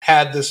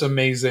had this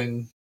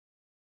amazing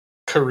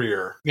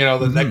career,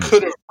 that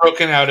could have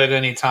broken out at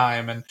any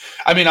time. And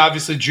I mean,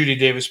 obviously Judy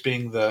Davis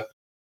being the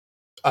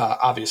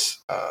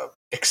obvious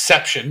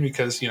exception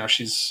because,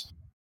 she's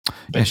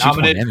been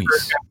nominated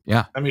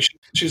for, I mean,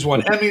 she's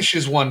won Emmys,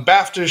 she's won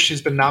BAFTAs, she's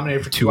been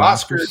nominated for 2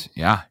 Oscars.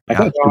 Yeah. I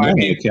thought she won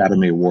an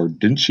Academy Award.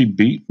 Didn't she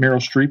beat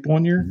Meryl Streep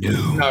one year?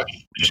 No,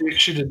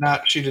 she did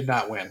not. She did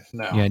not win.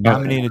 No. Yeah,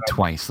 nominated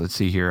twice. Let's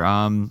see here.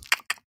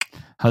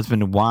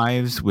 Husband and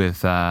Wives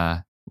with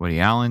Woody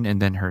Allen, and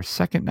then her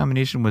second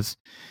nomination was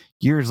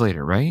years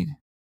later, right?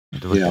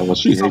 Yeah, well,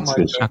 she hates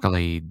this.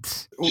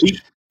 Accolades.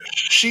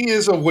 She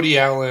is a Woody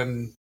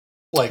Allen,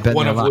 like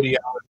one of Woody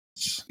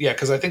Allen's. Yeah,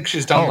 because I think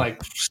she's done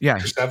 6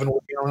 or 7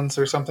 Woody Allens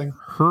or something.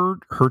 Her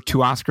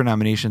 2 Oscar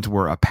nominations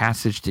were A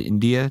Passage to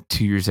India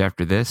 2 years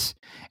after this,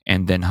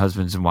 and then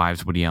Husbands and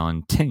Wives, Woody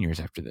Allen 10 years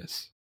after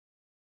this.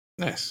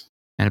 Nice.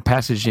 And A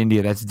Passage to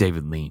India, that's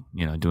David Lean,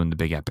 doing the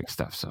big epic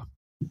stuff. So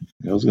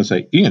I was going to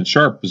say Ian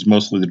Sharp is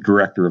mostly the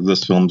director of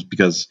this film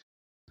because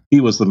he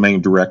was the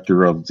main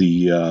director of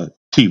the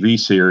TV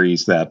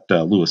series that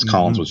Lewis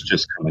Collins was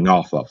just coming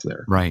off of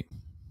there. Right.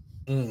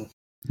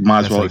 Might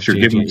as well, if you're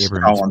giving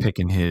Collins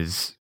picking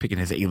his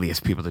alias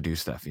people to do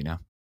stuff,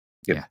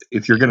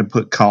 If you're going to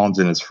put Collins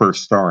in his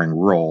first starring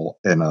role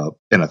in a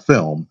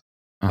film,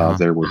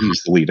 there where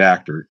he's the lead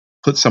actor,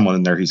 put someone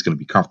in there he's going to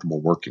be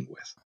comfortable working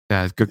with.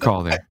 Yeah, good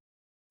call there.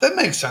 That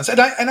makes sense, and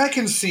I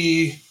can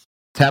see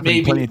it's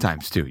happened plenty of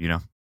times too. Yeah.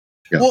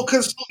 Well,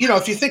 because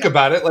if you think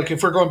about it, like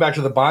if we're going back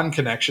to the Bond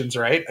connections,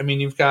 right? I mean,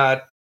 you've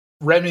got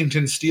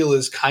Remington Steele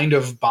is kind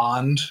of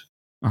Bond,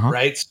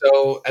 right?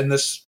 So, and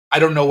this. I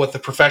don't know what The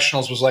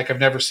Professionals was like. I've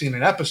never seen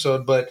an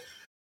episode, but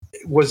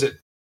was it?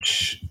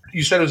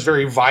 You said it was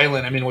very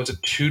violent. I mean, was it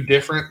too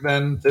different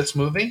than this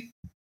movie?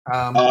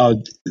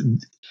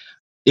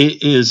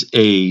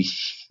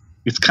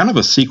 It's kind of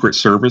a Secret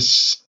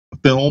Service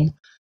film,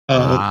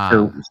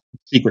 or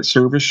Secret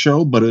Service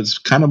show, but it's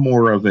kind of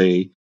more of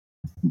a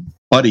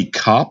buddy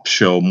cop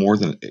show more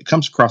than it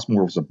comes across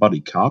more as a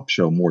buddy cop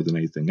show more than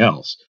anything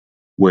else,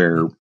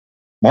 where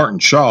Martin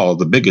Shaw,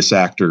 the biggest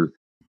actor,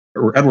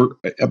 or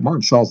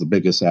Martin Shaw's the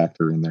biggest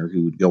actor in there,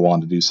 who would go on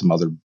to do some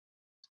other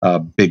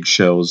big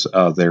shows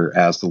there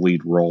as the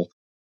lead role.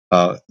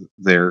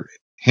 There,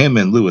 him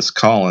and Lewis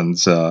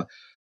Collins,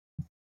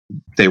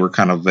 they were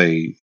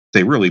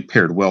they really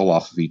paired well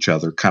off of each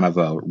other, kind of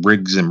a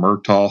Riggs and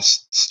Murtaugh,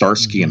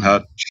 Starsky and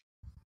Hutch,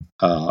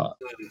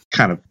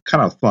 kind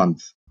of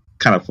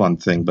fun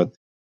thing. But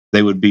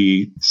they would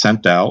be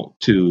sent out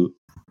to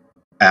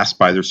asked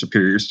by their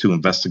superiors to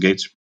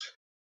investigate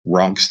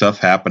wrong stuff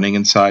happening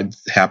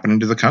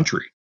to the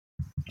country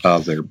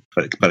there,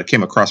 but it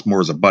came across more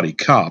as a buddy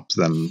cop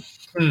than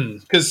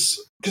because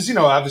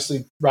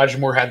obviously Roger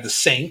Moore had The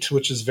Saint,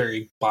 which is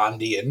very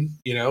Bondian,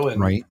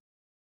 and right.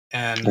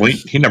 And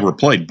he never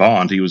played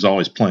Bond. He was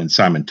always playing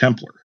Simon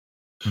Templar.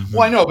 Mm-hmm.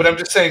 Well, I know, but I'm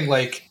just saying,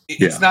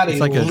 it's not it's a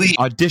like leap.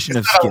 An audition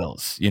of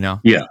skills, Yeah,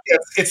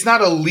 it's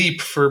not a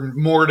leap for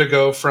Moore to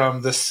go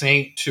from The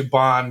Saint to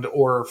Bond,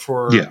 or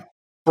for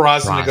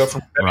Brosnan to go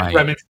from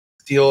Remington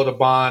Steele to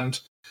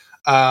Bond.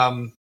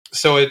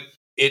 So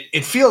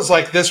it feels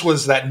like this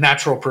was that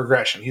natural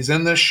progression. He's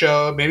in this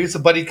show. Maybe it's a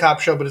buddy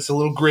cop show, but it's a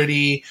little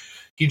gritty.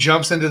 He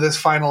jumps into this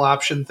final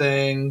option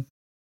thing.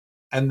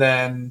 And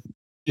then,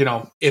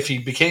 if he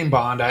became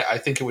Bond, I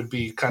think it would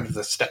be kind of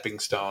the stepping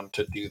stone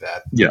to do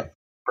that. Yeah.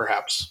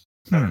 Perhaps.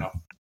 I don't know.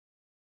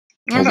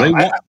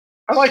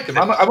 I liked him.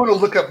 I want to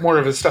look up more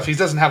of his stuff. He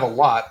doesn't have a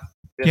lot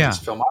in his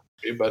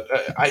filmography, but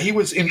he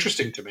was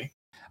interesting to me.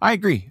 I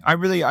agree. I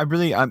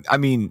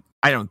mean,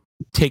 I don't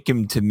take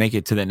him to make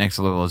it to that next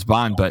level as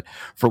Bond, but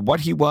for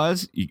what he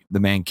was, the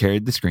man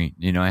carried the screen.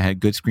 I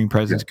had good screen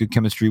presence, good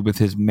chemistry with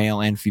his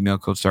male and female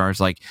co-stars.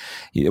 Like,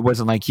 it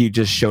wasn't like he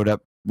just showed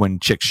up when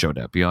chicks showed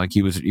up. Like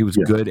he was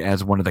good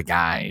as one of the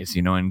guys,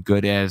 and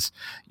good as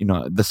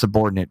the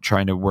subordinate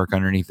trying to work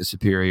underneath the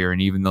superior,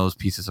 and even those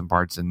pieces and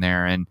parts in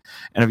there. And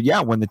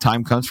when the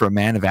time comes for a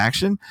man of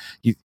action,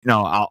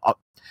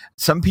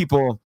 some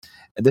people.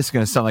 This is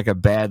going to sound like a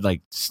bad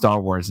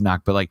Star Wars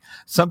knock, but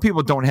some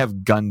people don't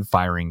have gun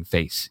firing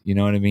face. You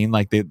know what I mean?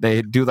 Like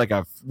they do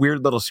a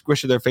weird little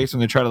squish of their face when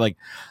they try to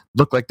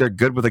look like they're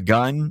good with a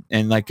gun.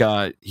 And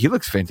he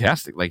looks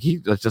fantastic. He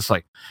was just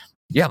let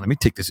me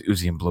take this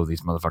Uzi and blow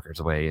these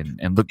motherfuckers away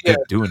and look good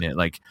doing it.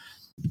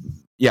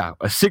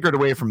 A cigarette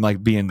away from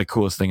being the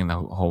coolest thing in the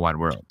whole wide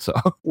world. So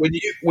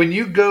when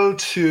you go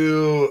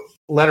to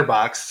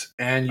Letterboxd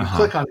and you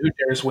click on Who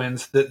Dares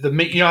Wins,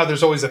 how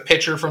there's always a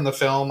picture from the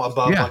film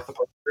above the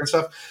poster and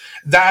stuff.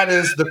 That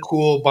is the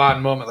cool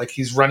Bond moment.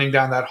 He's running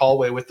down that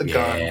hallway with the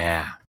gun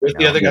with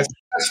the other guys.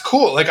 That's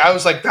cool. I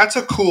was that's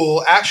a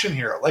cool action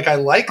hero. I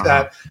like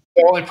that.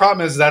 The only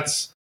problem is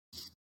that's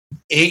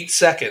 8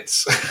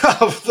 seconds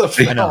of the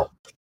film.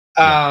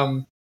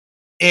 I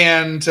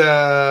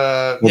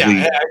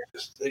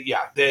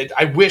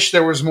wish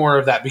there was more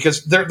of that,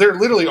 because there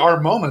literally are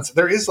moments.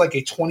 There is a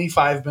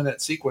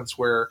 25-minute sequence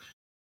where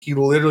he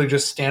literally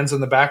just stands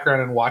in the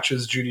background and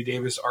watches Judy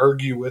Davis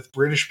argue with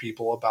British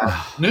people about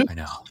nukes. I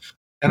know.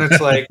 And it's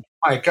my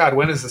God,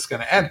 when is this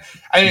going to end?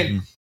 I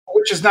mean,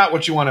 which is not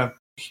what you want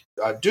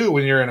to do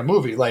when you're in a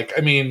movie.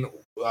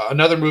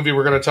 Another movie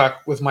we're going to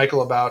talk with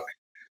Michael about,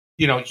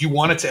 you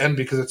want it to end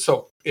because it's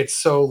so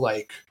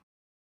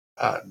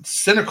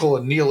cynical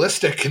and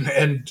nihilistic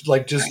and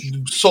just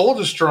soul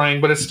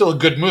destroying, but it's still a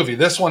good movie.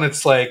 This one,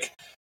 it's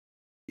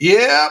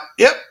yep,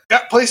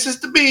 got places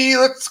to be.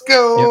 Let's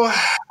go.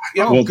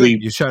 Yep.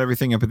 You shut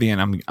everything up at the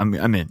end.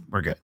 I'm in.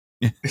 We're good.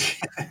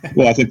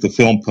 Well, I think the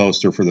film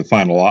poster for the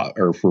final,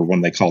 or for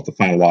when they call it the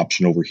final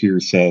option over here,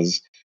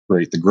 says,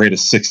 "Great, the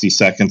greatest 60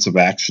 seconds of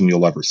action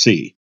you'll ever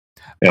see."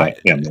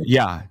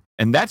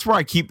 And that's where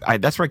I keep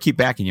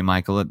backing you,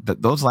 Michael.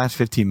 Those last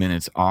 15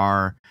 minutes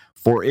are,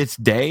 for its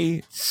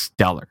day,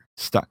 stellar.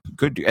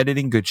 Good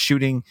editing, good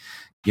shooting.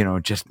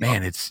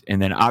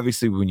 And then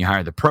obviously when you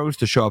hire the pros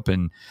to show up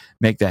and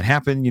make that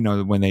happen,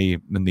 when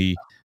the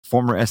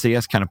former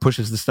SAS kind of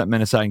pushes the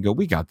stuntmen aside and go,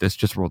 "We got this.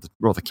 Just roll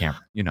the camera."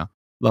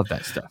 Love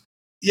that stuff.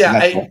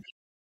 Yeah,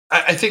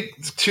 I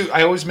think too.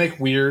 I always make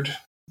weird.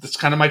 That's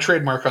kind of my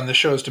trademark on this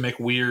show, is to make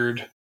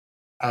weird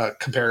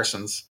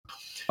comparisons.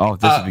 Oh,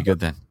 this would be good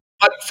then.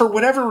 But for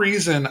whatever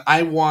reason,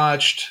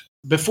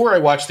 before I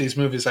watched these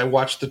movies, I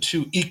watched the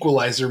 2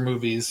 Equalizer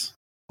movies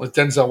with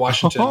Denzel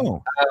Washington.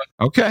 Oh,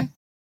 okay.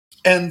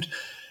 And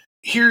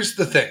here's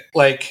the thing,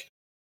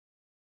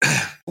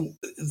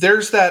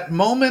 there's that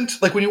moment,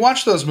 when you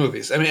watch those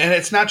movies, and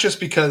it's not just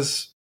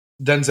because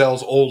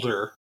Denzel's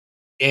older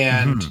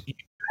and you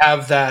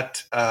have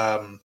that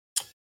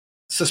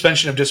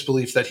suspension of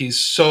disbelief that he's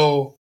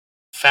so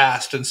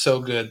fast and so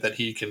good that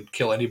he can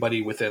kill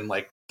anybody within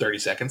 30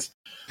 seconds.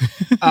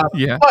 But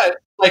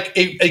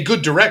a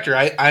good director,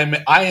 I am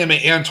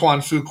an Antoine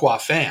Fuqua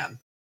fan.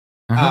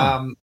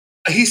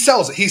 He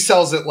sells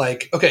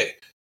it. Okay,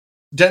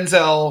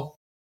 Denzel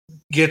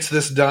gets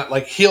this done.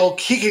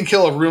 He can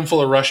kill a room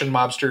full of Russian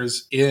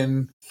mobsters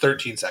in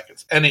 13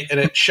 seconds, and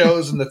it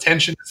shows, and the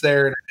tension is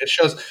there, and it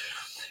shows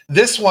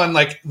this one,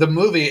 like the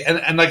movie,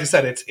 and like I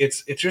said,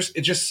 it's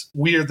just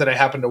weird that I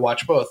happen to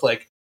watch both.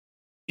 Like,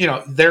 you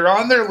know, they're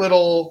on their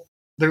little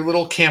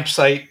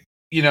campsite,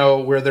 you know,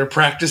 where they're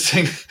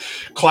practicing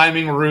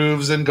climbing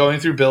roofs and going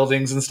through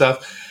buildings and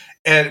stuff,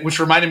 and which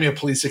reminded me of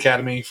Police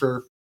Academy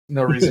for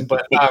no reason,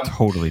 but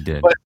totally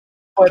did.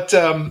 But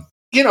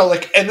you know,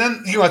 like, and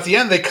then, you know, at the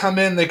end they come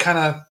in, they kind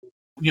of,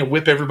 you know,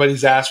 whip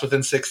everybody's ass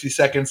within 60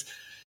 seconds.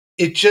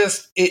 It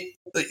just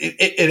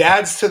it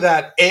adds to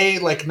that, A,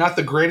 like, not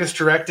the greatest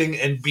directing,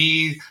 and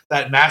B,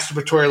 that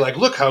masturbatory, like,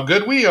 look how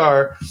good we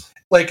are.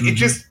 Like,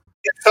 it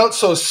felt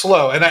so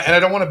slow, and I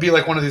don't want to be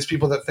like one of these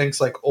people that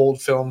thinks like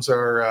old films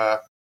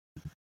are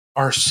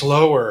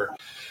slower,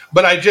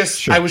 but I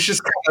just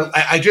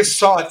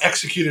saw it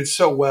executed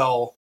so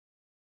well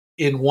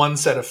in one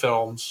set of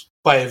films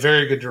by a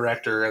very good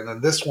director, and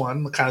then this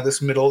one, kind of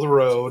this middle of the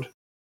road,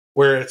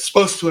 where it's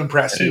supposed to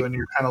impress you, and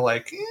you're kind of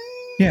like,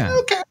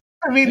 okay.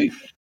 I mean,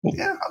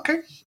 yeah, okay.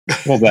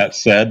 Well, that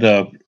said,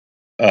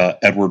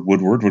 Edward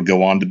Woodward would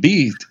go on to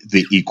be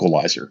the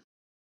Equalizer,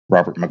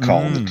 Robert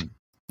McCollum.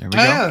 There we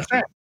go. Yeah, that's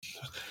right.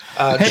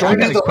 Hey, I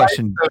got a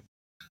question.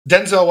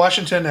 Denzel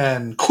Washington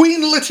and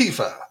Queen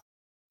Latifah.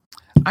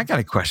 I got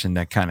a question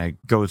that kind of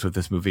goes with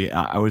this movie.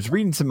 I was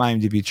reading some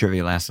IMDb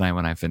trivia last night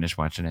when I finished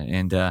watching it,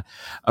 and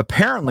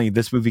apparently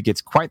this movie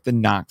gets quite the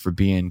knock for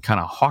being kind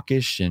of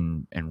hawkish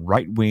and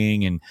right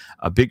wing, and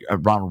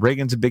Ronald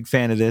Reagan's a big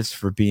fan of this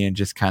for being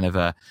just kind of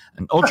an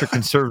ultra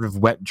conservative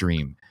wet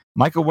dream.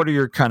 Michael, what are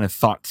your kind of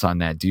thoughts on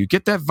that? Do you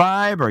get that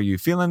vibe? Are you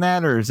feeling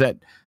that, or is that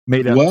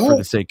made up for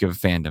the sake of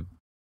fandom?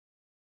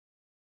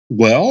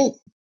 Well,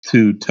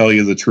 to tell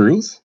you the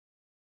truth,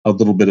 a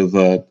little bit of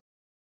a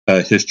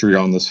history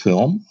on this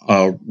film.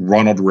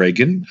 Ronald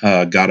Reagan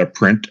got a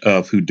print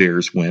of Who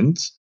Dares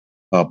Wins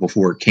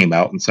before it came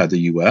out inside the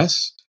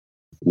U.S.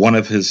 One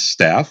of his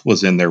staff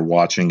was in there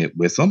watching it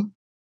with him,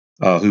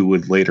 who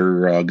would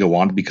later go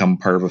on to become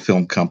part of a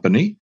film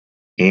company.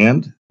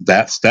 And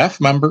that staff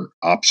member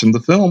optioned the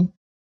film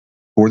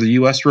for the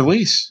U.S.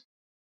 release.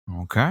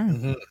 Okay.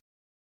 Mm-hmm.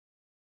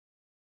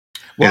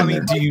 Well, I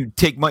mean, do you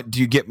take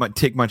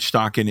much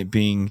stock in it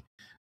being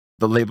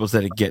the labels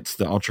that it gets,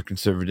 the ultra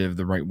conservative,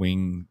 the right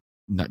wing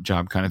nut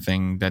job kind of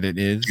thing that it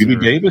is? Judy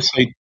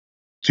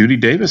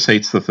Davis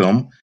hates the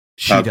film.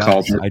 She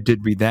does. I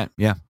did read that.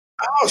 Yeah.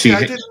 Oh, see,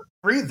 I didn't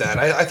read that.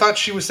 I thought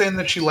she was saying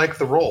that she liked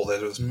the role,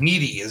 that it was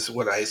meaty, is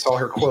what I saw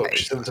her quote.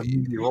 She said it was a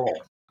meaty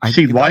role. I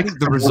think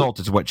the result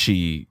is what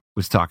she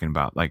was talking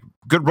about. Like,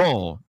 good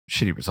role,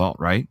 shitty result,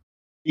 right?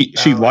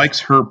 She likes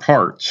her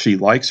parts. She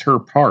likes her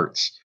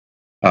parts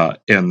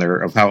in there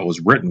of how it was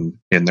written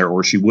in there,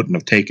 or she wouldn't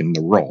have taken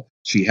the role.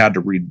 She had to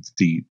read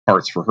the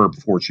parts for her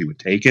before she would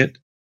take it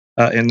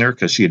in there,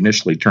 because she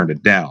initially turned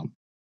it down.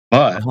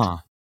 But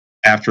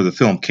after the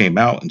film came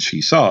out and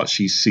she saw it,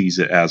 she sees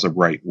it as a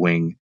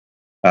right-wing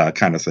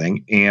kind of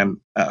thing. And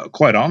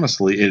quite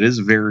honestly,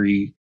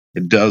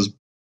 it does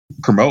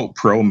promote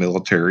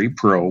pro-military,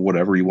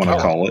 pro-whatever you want to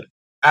call it.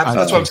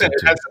 That's what I'm saying.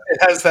 It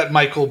has that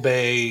Michael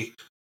Bay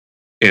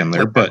in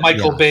there, but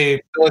Michael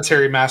Bay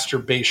military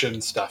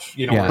masturbation stuff,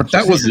 you know. Yeah, but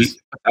that was the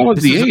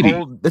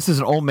 80s. This is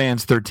an old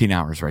man's 13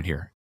 Hours right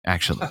here,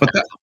 actually. But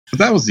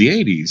that was the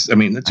 80s. I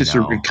mean, it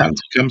kind of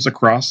comes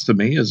across to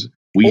me as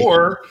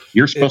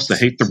you're supposed to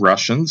hate the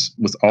Russians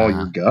with all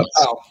your guts.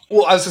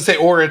 Well, I was going to say,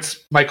 or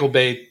it's Michael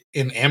Bay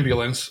in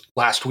Ambulance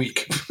last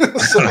week.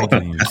 So I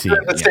didn't even see it.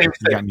 The same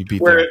thing,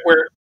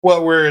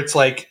 where it's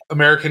like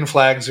American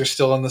flags are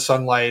still in the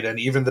sunlight, and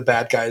even the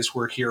bad guys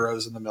were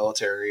heroes in the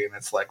military, and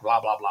it's like blah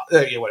blah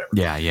blah. Yeah, whatever.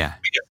 Yeah.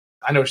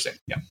 I know what you're saying.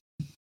 Yeah.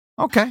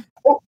 Okay.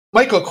 Well,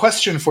 Michael,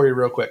 question for you,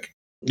 real quick.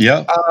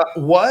 Yeah.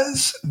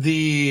 Was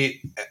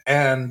the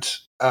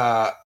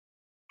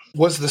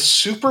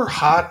super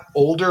hot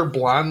older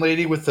blonde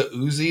lady with the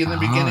Uzi in the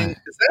beginning?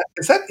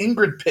 Is that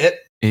Ingrid Pitt?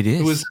 It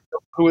is.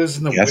 Who is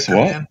in the Wicker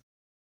Man?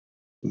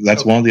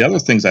 That's one of the other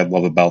things I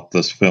love about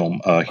this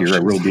film here. I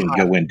really didn't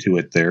go into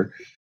it there.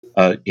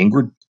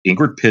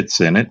 Ingrid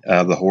Pitt's in it,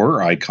 the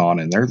horror icon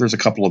in there. There's a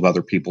couple of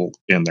other people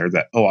in there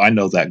that, I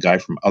know that guy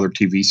from other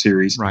TV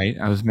series. Right.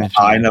 I was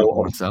mentioning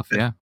stuff.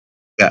 Yeah.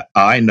 That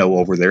I know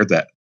over there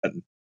that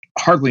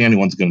hardly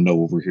anyone's going to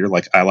know over here.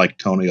 Like, I like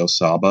Tony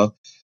Osaba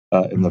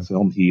in the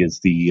film. He is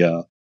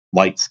the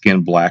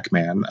light-skinned black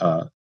man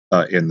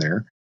in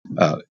there.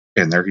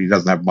 He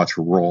doesn't have much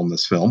of a role in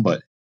this film,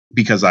 but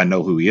because I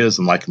know who he is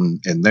and like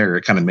him in there,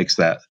 it kind of makes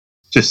that,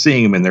 just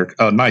seeing him in there,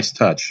 a nice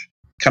touch,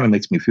 kind of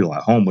makes me feel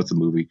at home with the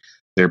movie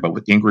there. But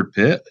with Ingrid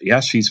Pitt,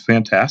 she's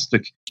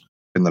fantastic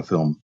in the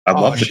film. I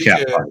love the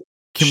cat part.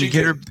 Can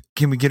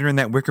we get her in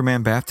that Wicker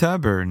Man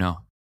bathtub, or no?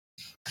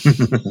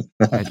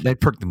 That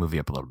perked the movie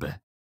up a little bit.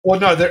 Well,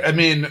 no,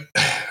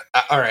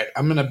 all right,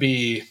 I'm going to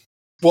be...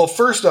 Well,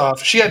 first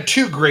off, she had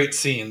two great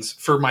scenes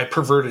for my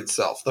perverted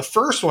self. The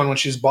first one, when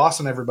she's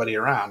bossing everybody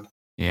around,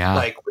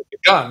 like with the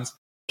guns.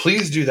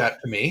 Please do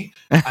that to me.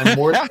 I'm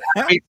more than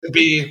happy to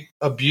be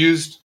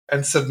abused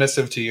and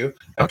submissive to you.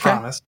 I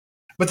promise.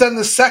 But then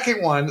the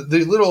second one,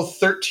 the little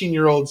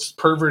 13-year-old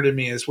pervert in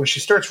me, is when she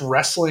starts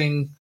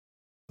wrestling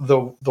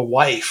the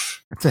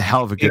wife. It's a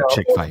hell of a good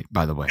chick fight,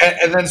 by the way.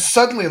 And then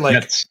suddenly,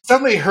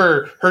 suddenly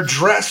her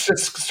dress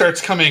just starts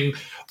coming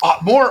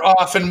more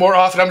off and more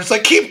off, and I'm just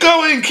like, keep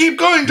going,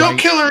 don't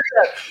kill her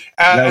yet.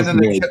 And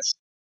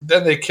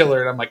then they kill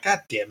her, and I'm like, God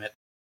damn it.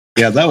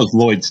 Yeah, that was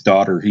Lloyd's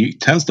daughter. He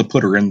tends to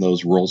put her in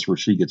those roles where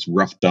she gets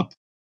roughed up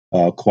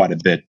quite a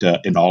bit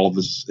in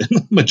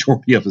the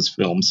majority of his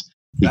films.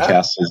 He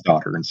casts his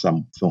daughter in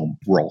some film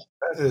role.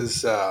 That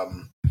is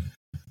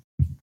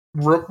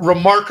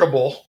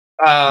remarkable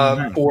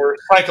for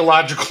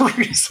psychological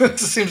reasons. It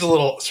seems a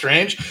little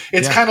strange.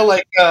 It's kind of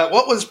like,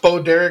 what was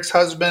Bo Derek's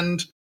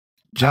husband?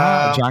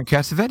 John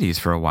Cassavetes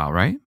for a while,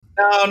 right?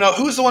 No.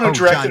 Who's the one who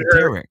directed her?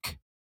 Derek.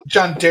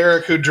 John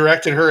Derek, who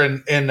directed her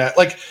in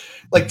like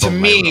Bolero, to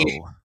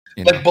me,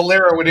 like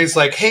Bolero, when he's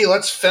like, hey,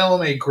 let's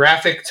film a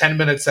graphic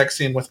 10-minute sex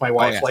scene with my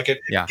wife. Like it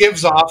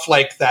gives off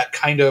like that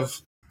kind of,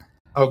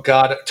 oh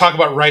God, talk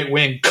about right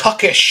wing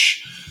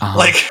cuckish.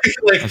 Like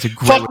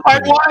fuck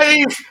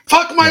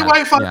my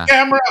wife on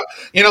camera.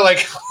 You know,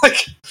 like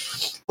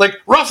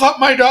rough up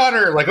my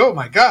daughter. Like, oh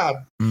my God.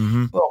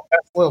 Mm-hmm. Well,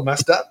 that's a little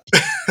messed up.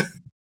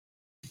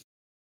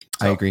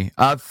 I agree.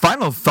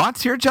 Final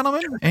thoughts here,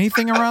 gentlemen?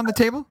 Anything around the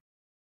table?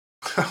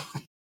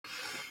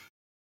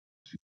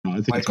 I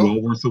think it's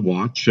well worth a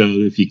watch.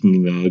 If you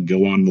can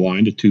go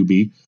online to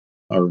Tubi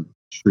or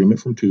stream it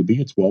from Tubi,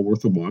 it's well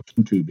worth a watch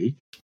from Tubi.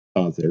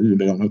 There, you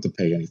don't have to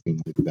pay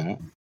anything like that.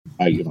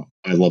 I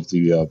love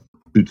the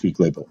boutique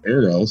label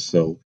Arrow,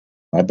 so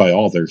I buy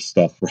all their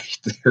stuff right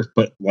there.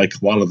 But like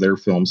a lot of their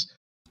films,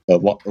 a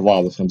lot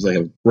of the films, they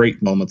have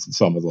great moments in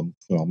some of them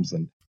films,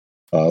 and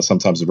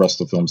sometimes the rest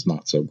of the film's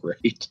not so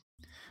great.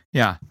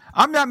 Yeah,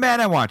 I'm not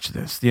mad I watched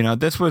this.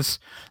 This was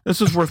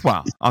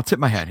worthwhile. I'll tip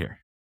my hat here.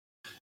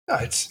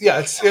 It's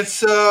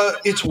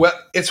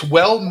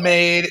well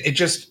made.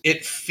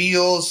 It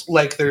feels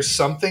like there's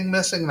something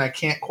missing, and I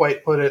can't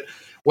quite put it.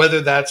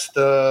 Whether that's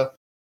the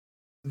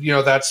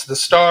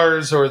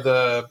stars or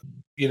the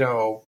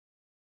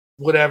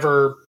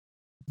whatever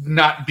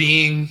not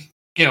being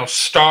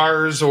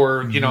stars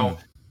or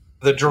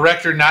the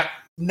director not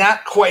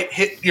quite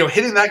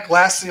hitting that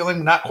glass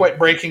ceiling, not quite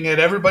breaking it.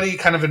 Everybody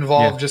kind of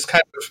involved, just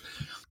kind of.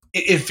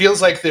 It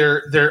feels like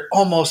they're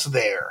almost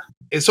there.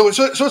 So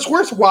it's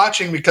worth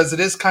watching because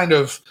it is kind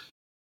of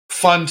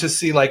fun to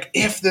see. Like,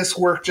 if this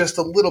worked just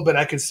a little bit,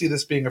 I could see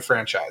this being a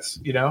franchise.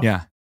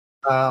 Yeah.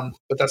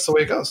 But that's the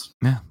way it goes.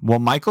 Yeah. Well,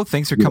 Michael,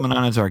 thanks for coming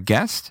on as our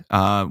guest.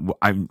 I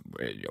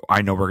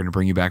know we're going to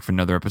bring you back for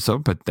another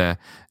episode, but the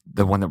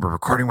one that we're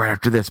recording right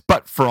after this.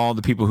 But for all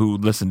the people who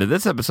listen to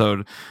this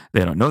episode,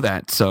 they don't know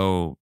that.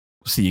 So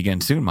see you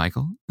again soon,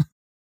 Michael.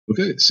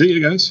 Okay. See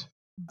you guys.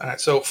 All right.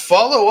 So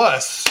follow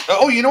us.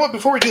 Oh, you know what?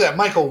 Before we do that,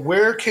 Michael,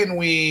 where can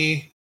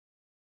we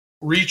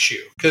reach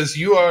you? Because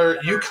you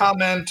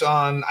comment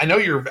on. I know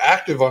you're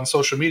active on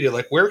social media.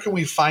 Like, where can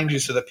we find you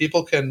so that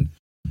people can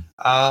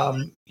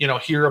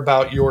hear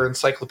about your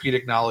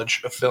encyclopedic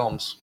knowledge of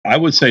films? I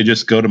would say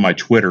just go to my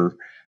Twitter.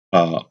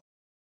 On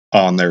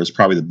there is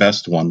probably the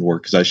best one,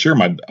 because I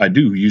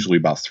do usually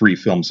about three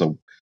films a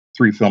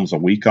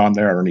week on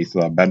there underneath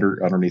the Bender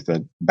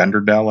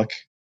Dalek.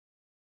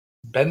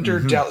 Bender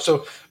Dalek.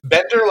 So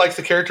Bender like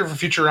the character from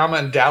Futurama,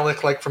 and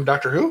Dalek like from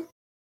Doctor Who.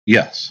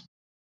 Yes,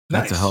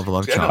 that's a hell of a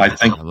love child.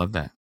 I love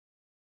that.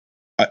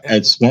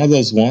 It's one of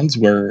those ones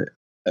where.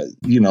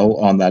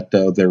 On that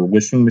their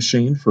wishing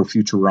machine for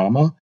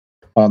Futurama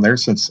on there,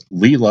 since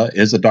Leela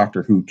is a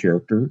Doctor Who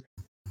character,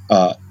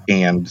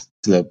 and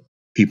the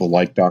people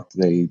like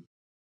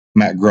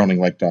Matt Groening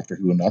liked Doctor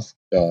Who enough,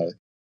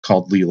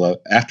 called Leela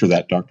after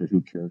that Doctor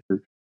Who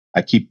character.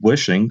 I keep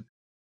wishing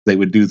they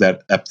would do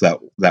that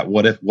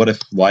what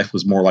if life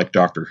was more like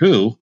Doctor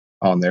Who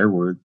on there,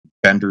 where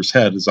Bender's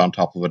head is on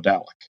top of a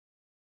Dalek.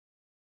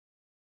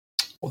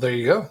 Well, there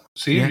you go.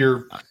 See,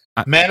 you're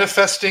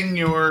manifesting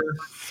your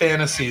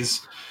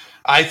fantasies.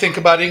 I think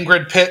about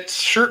Ingrid Pitt's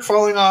shirt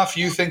falling off.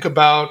 You think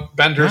about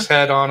Bender's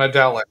head on a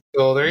Dalek.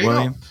 So there you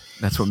go.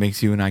 That's what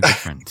makes you and I good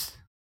friends.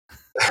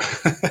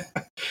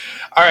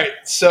 All right.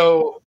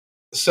 So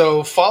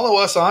follow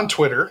us on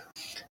Twitter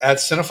at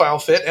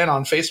Cinephile Fit and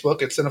on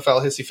Facebook at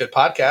Cinephile Hissy Fit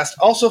Podcast.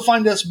 Also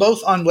find us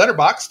both on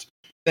Letterboxd.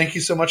 Thank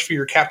you so much for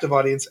your captive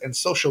audience and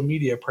social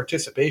media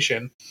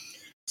participation.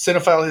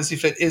 Cinephile Hissy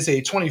Fit is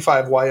a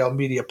 25YL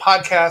media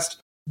podcast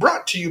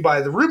brought to you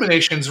by the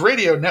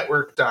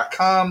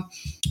RuminationsRadioNetwork.com.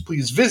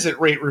 Please visit,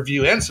 rate,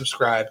 review, and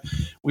subscribe.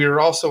 We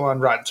are also on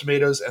Rotten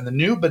Tomatoes and the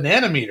new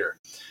Banana Meter.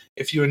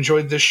 If you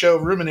enjoyed this show,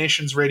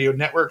 Ruminations Radio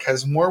Network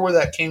has more where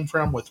that came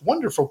from, with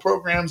wonderful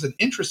programs and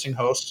interesting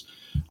hosts.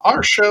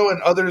 Our show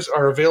and others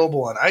are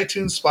available on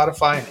iTunes,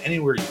 Spotify, and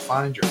anywhere you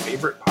find your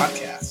favorite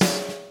podcasts.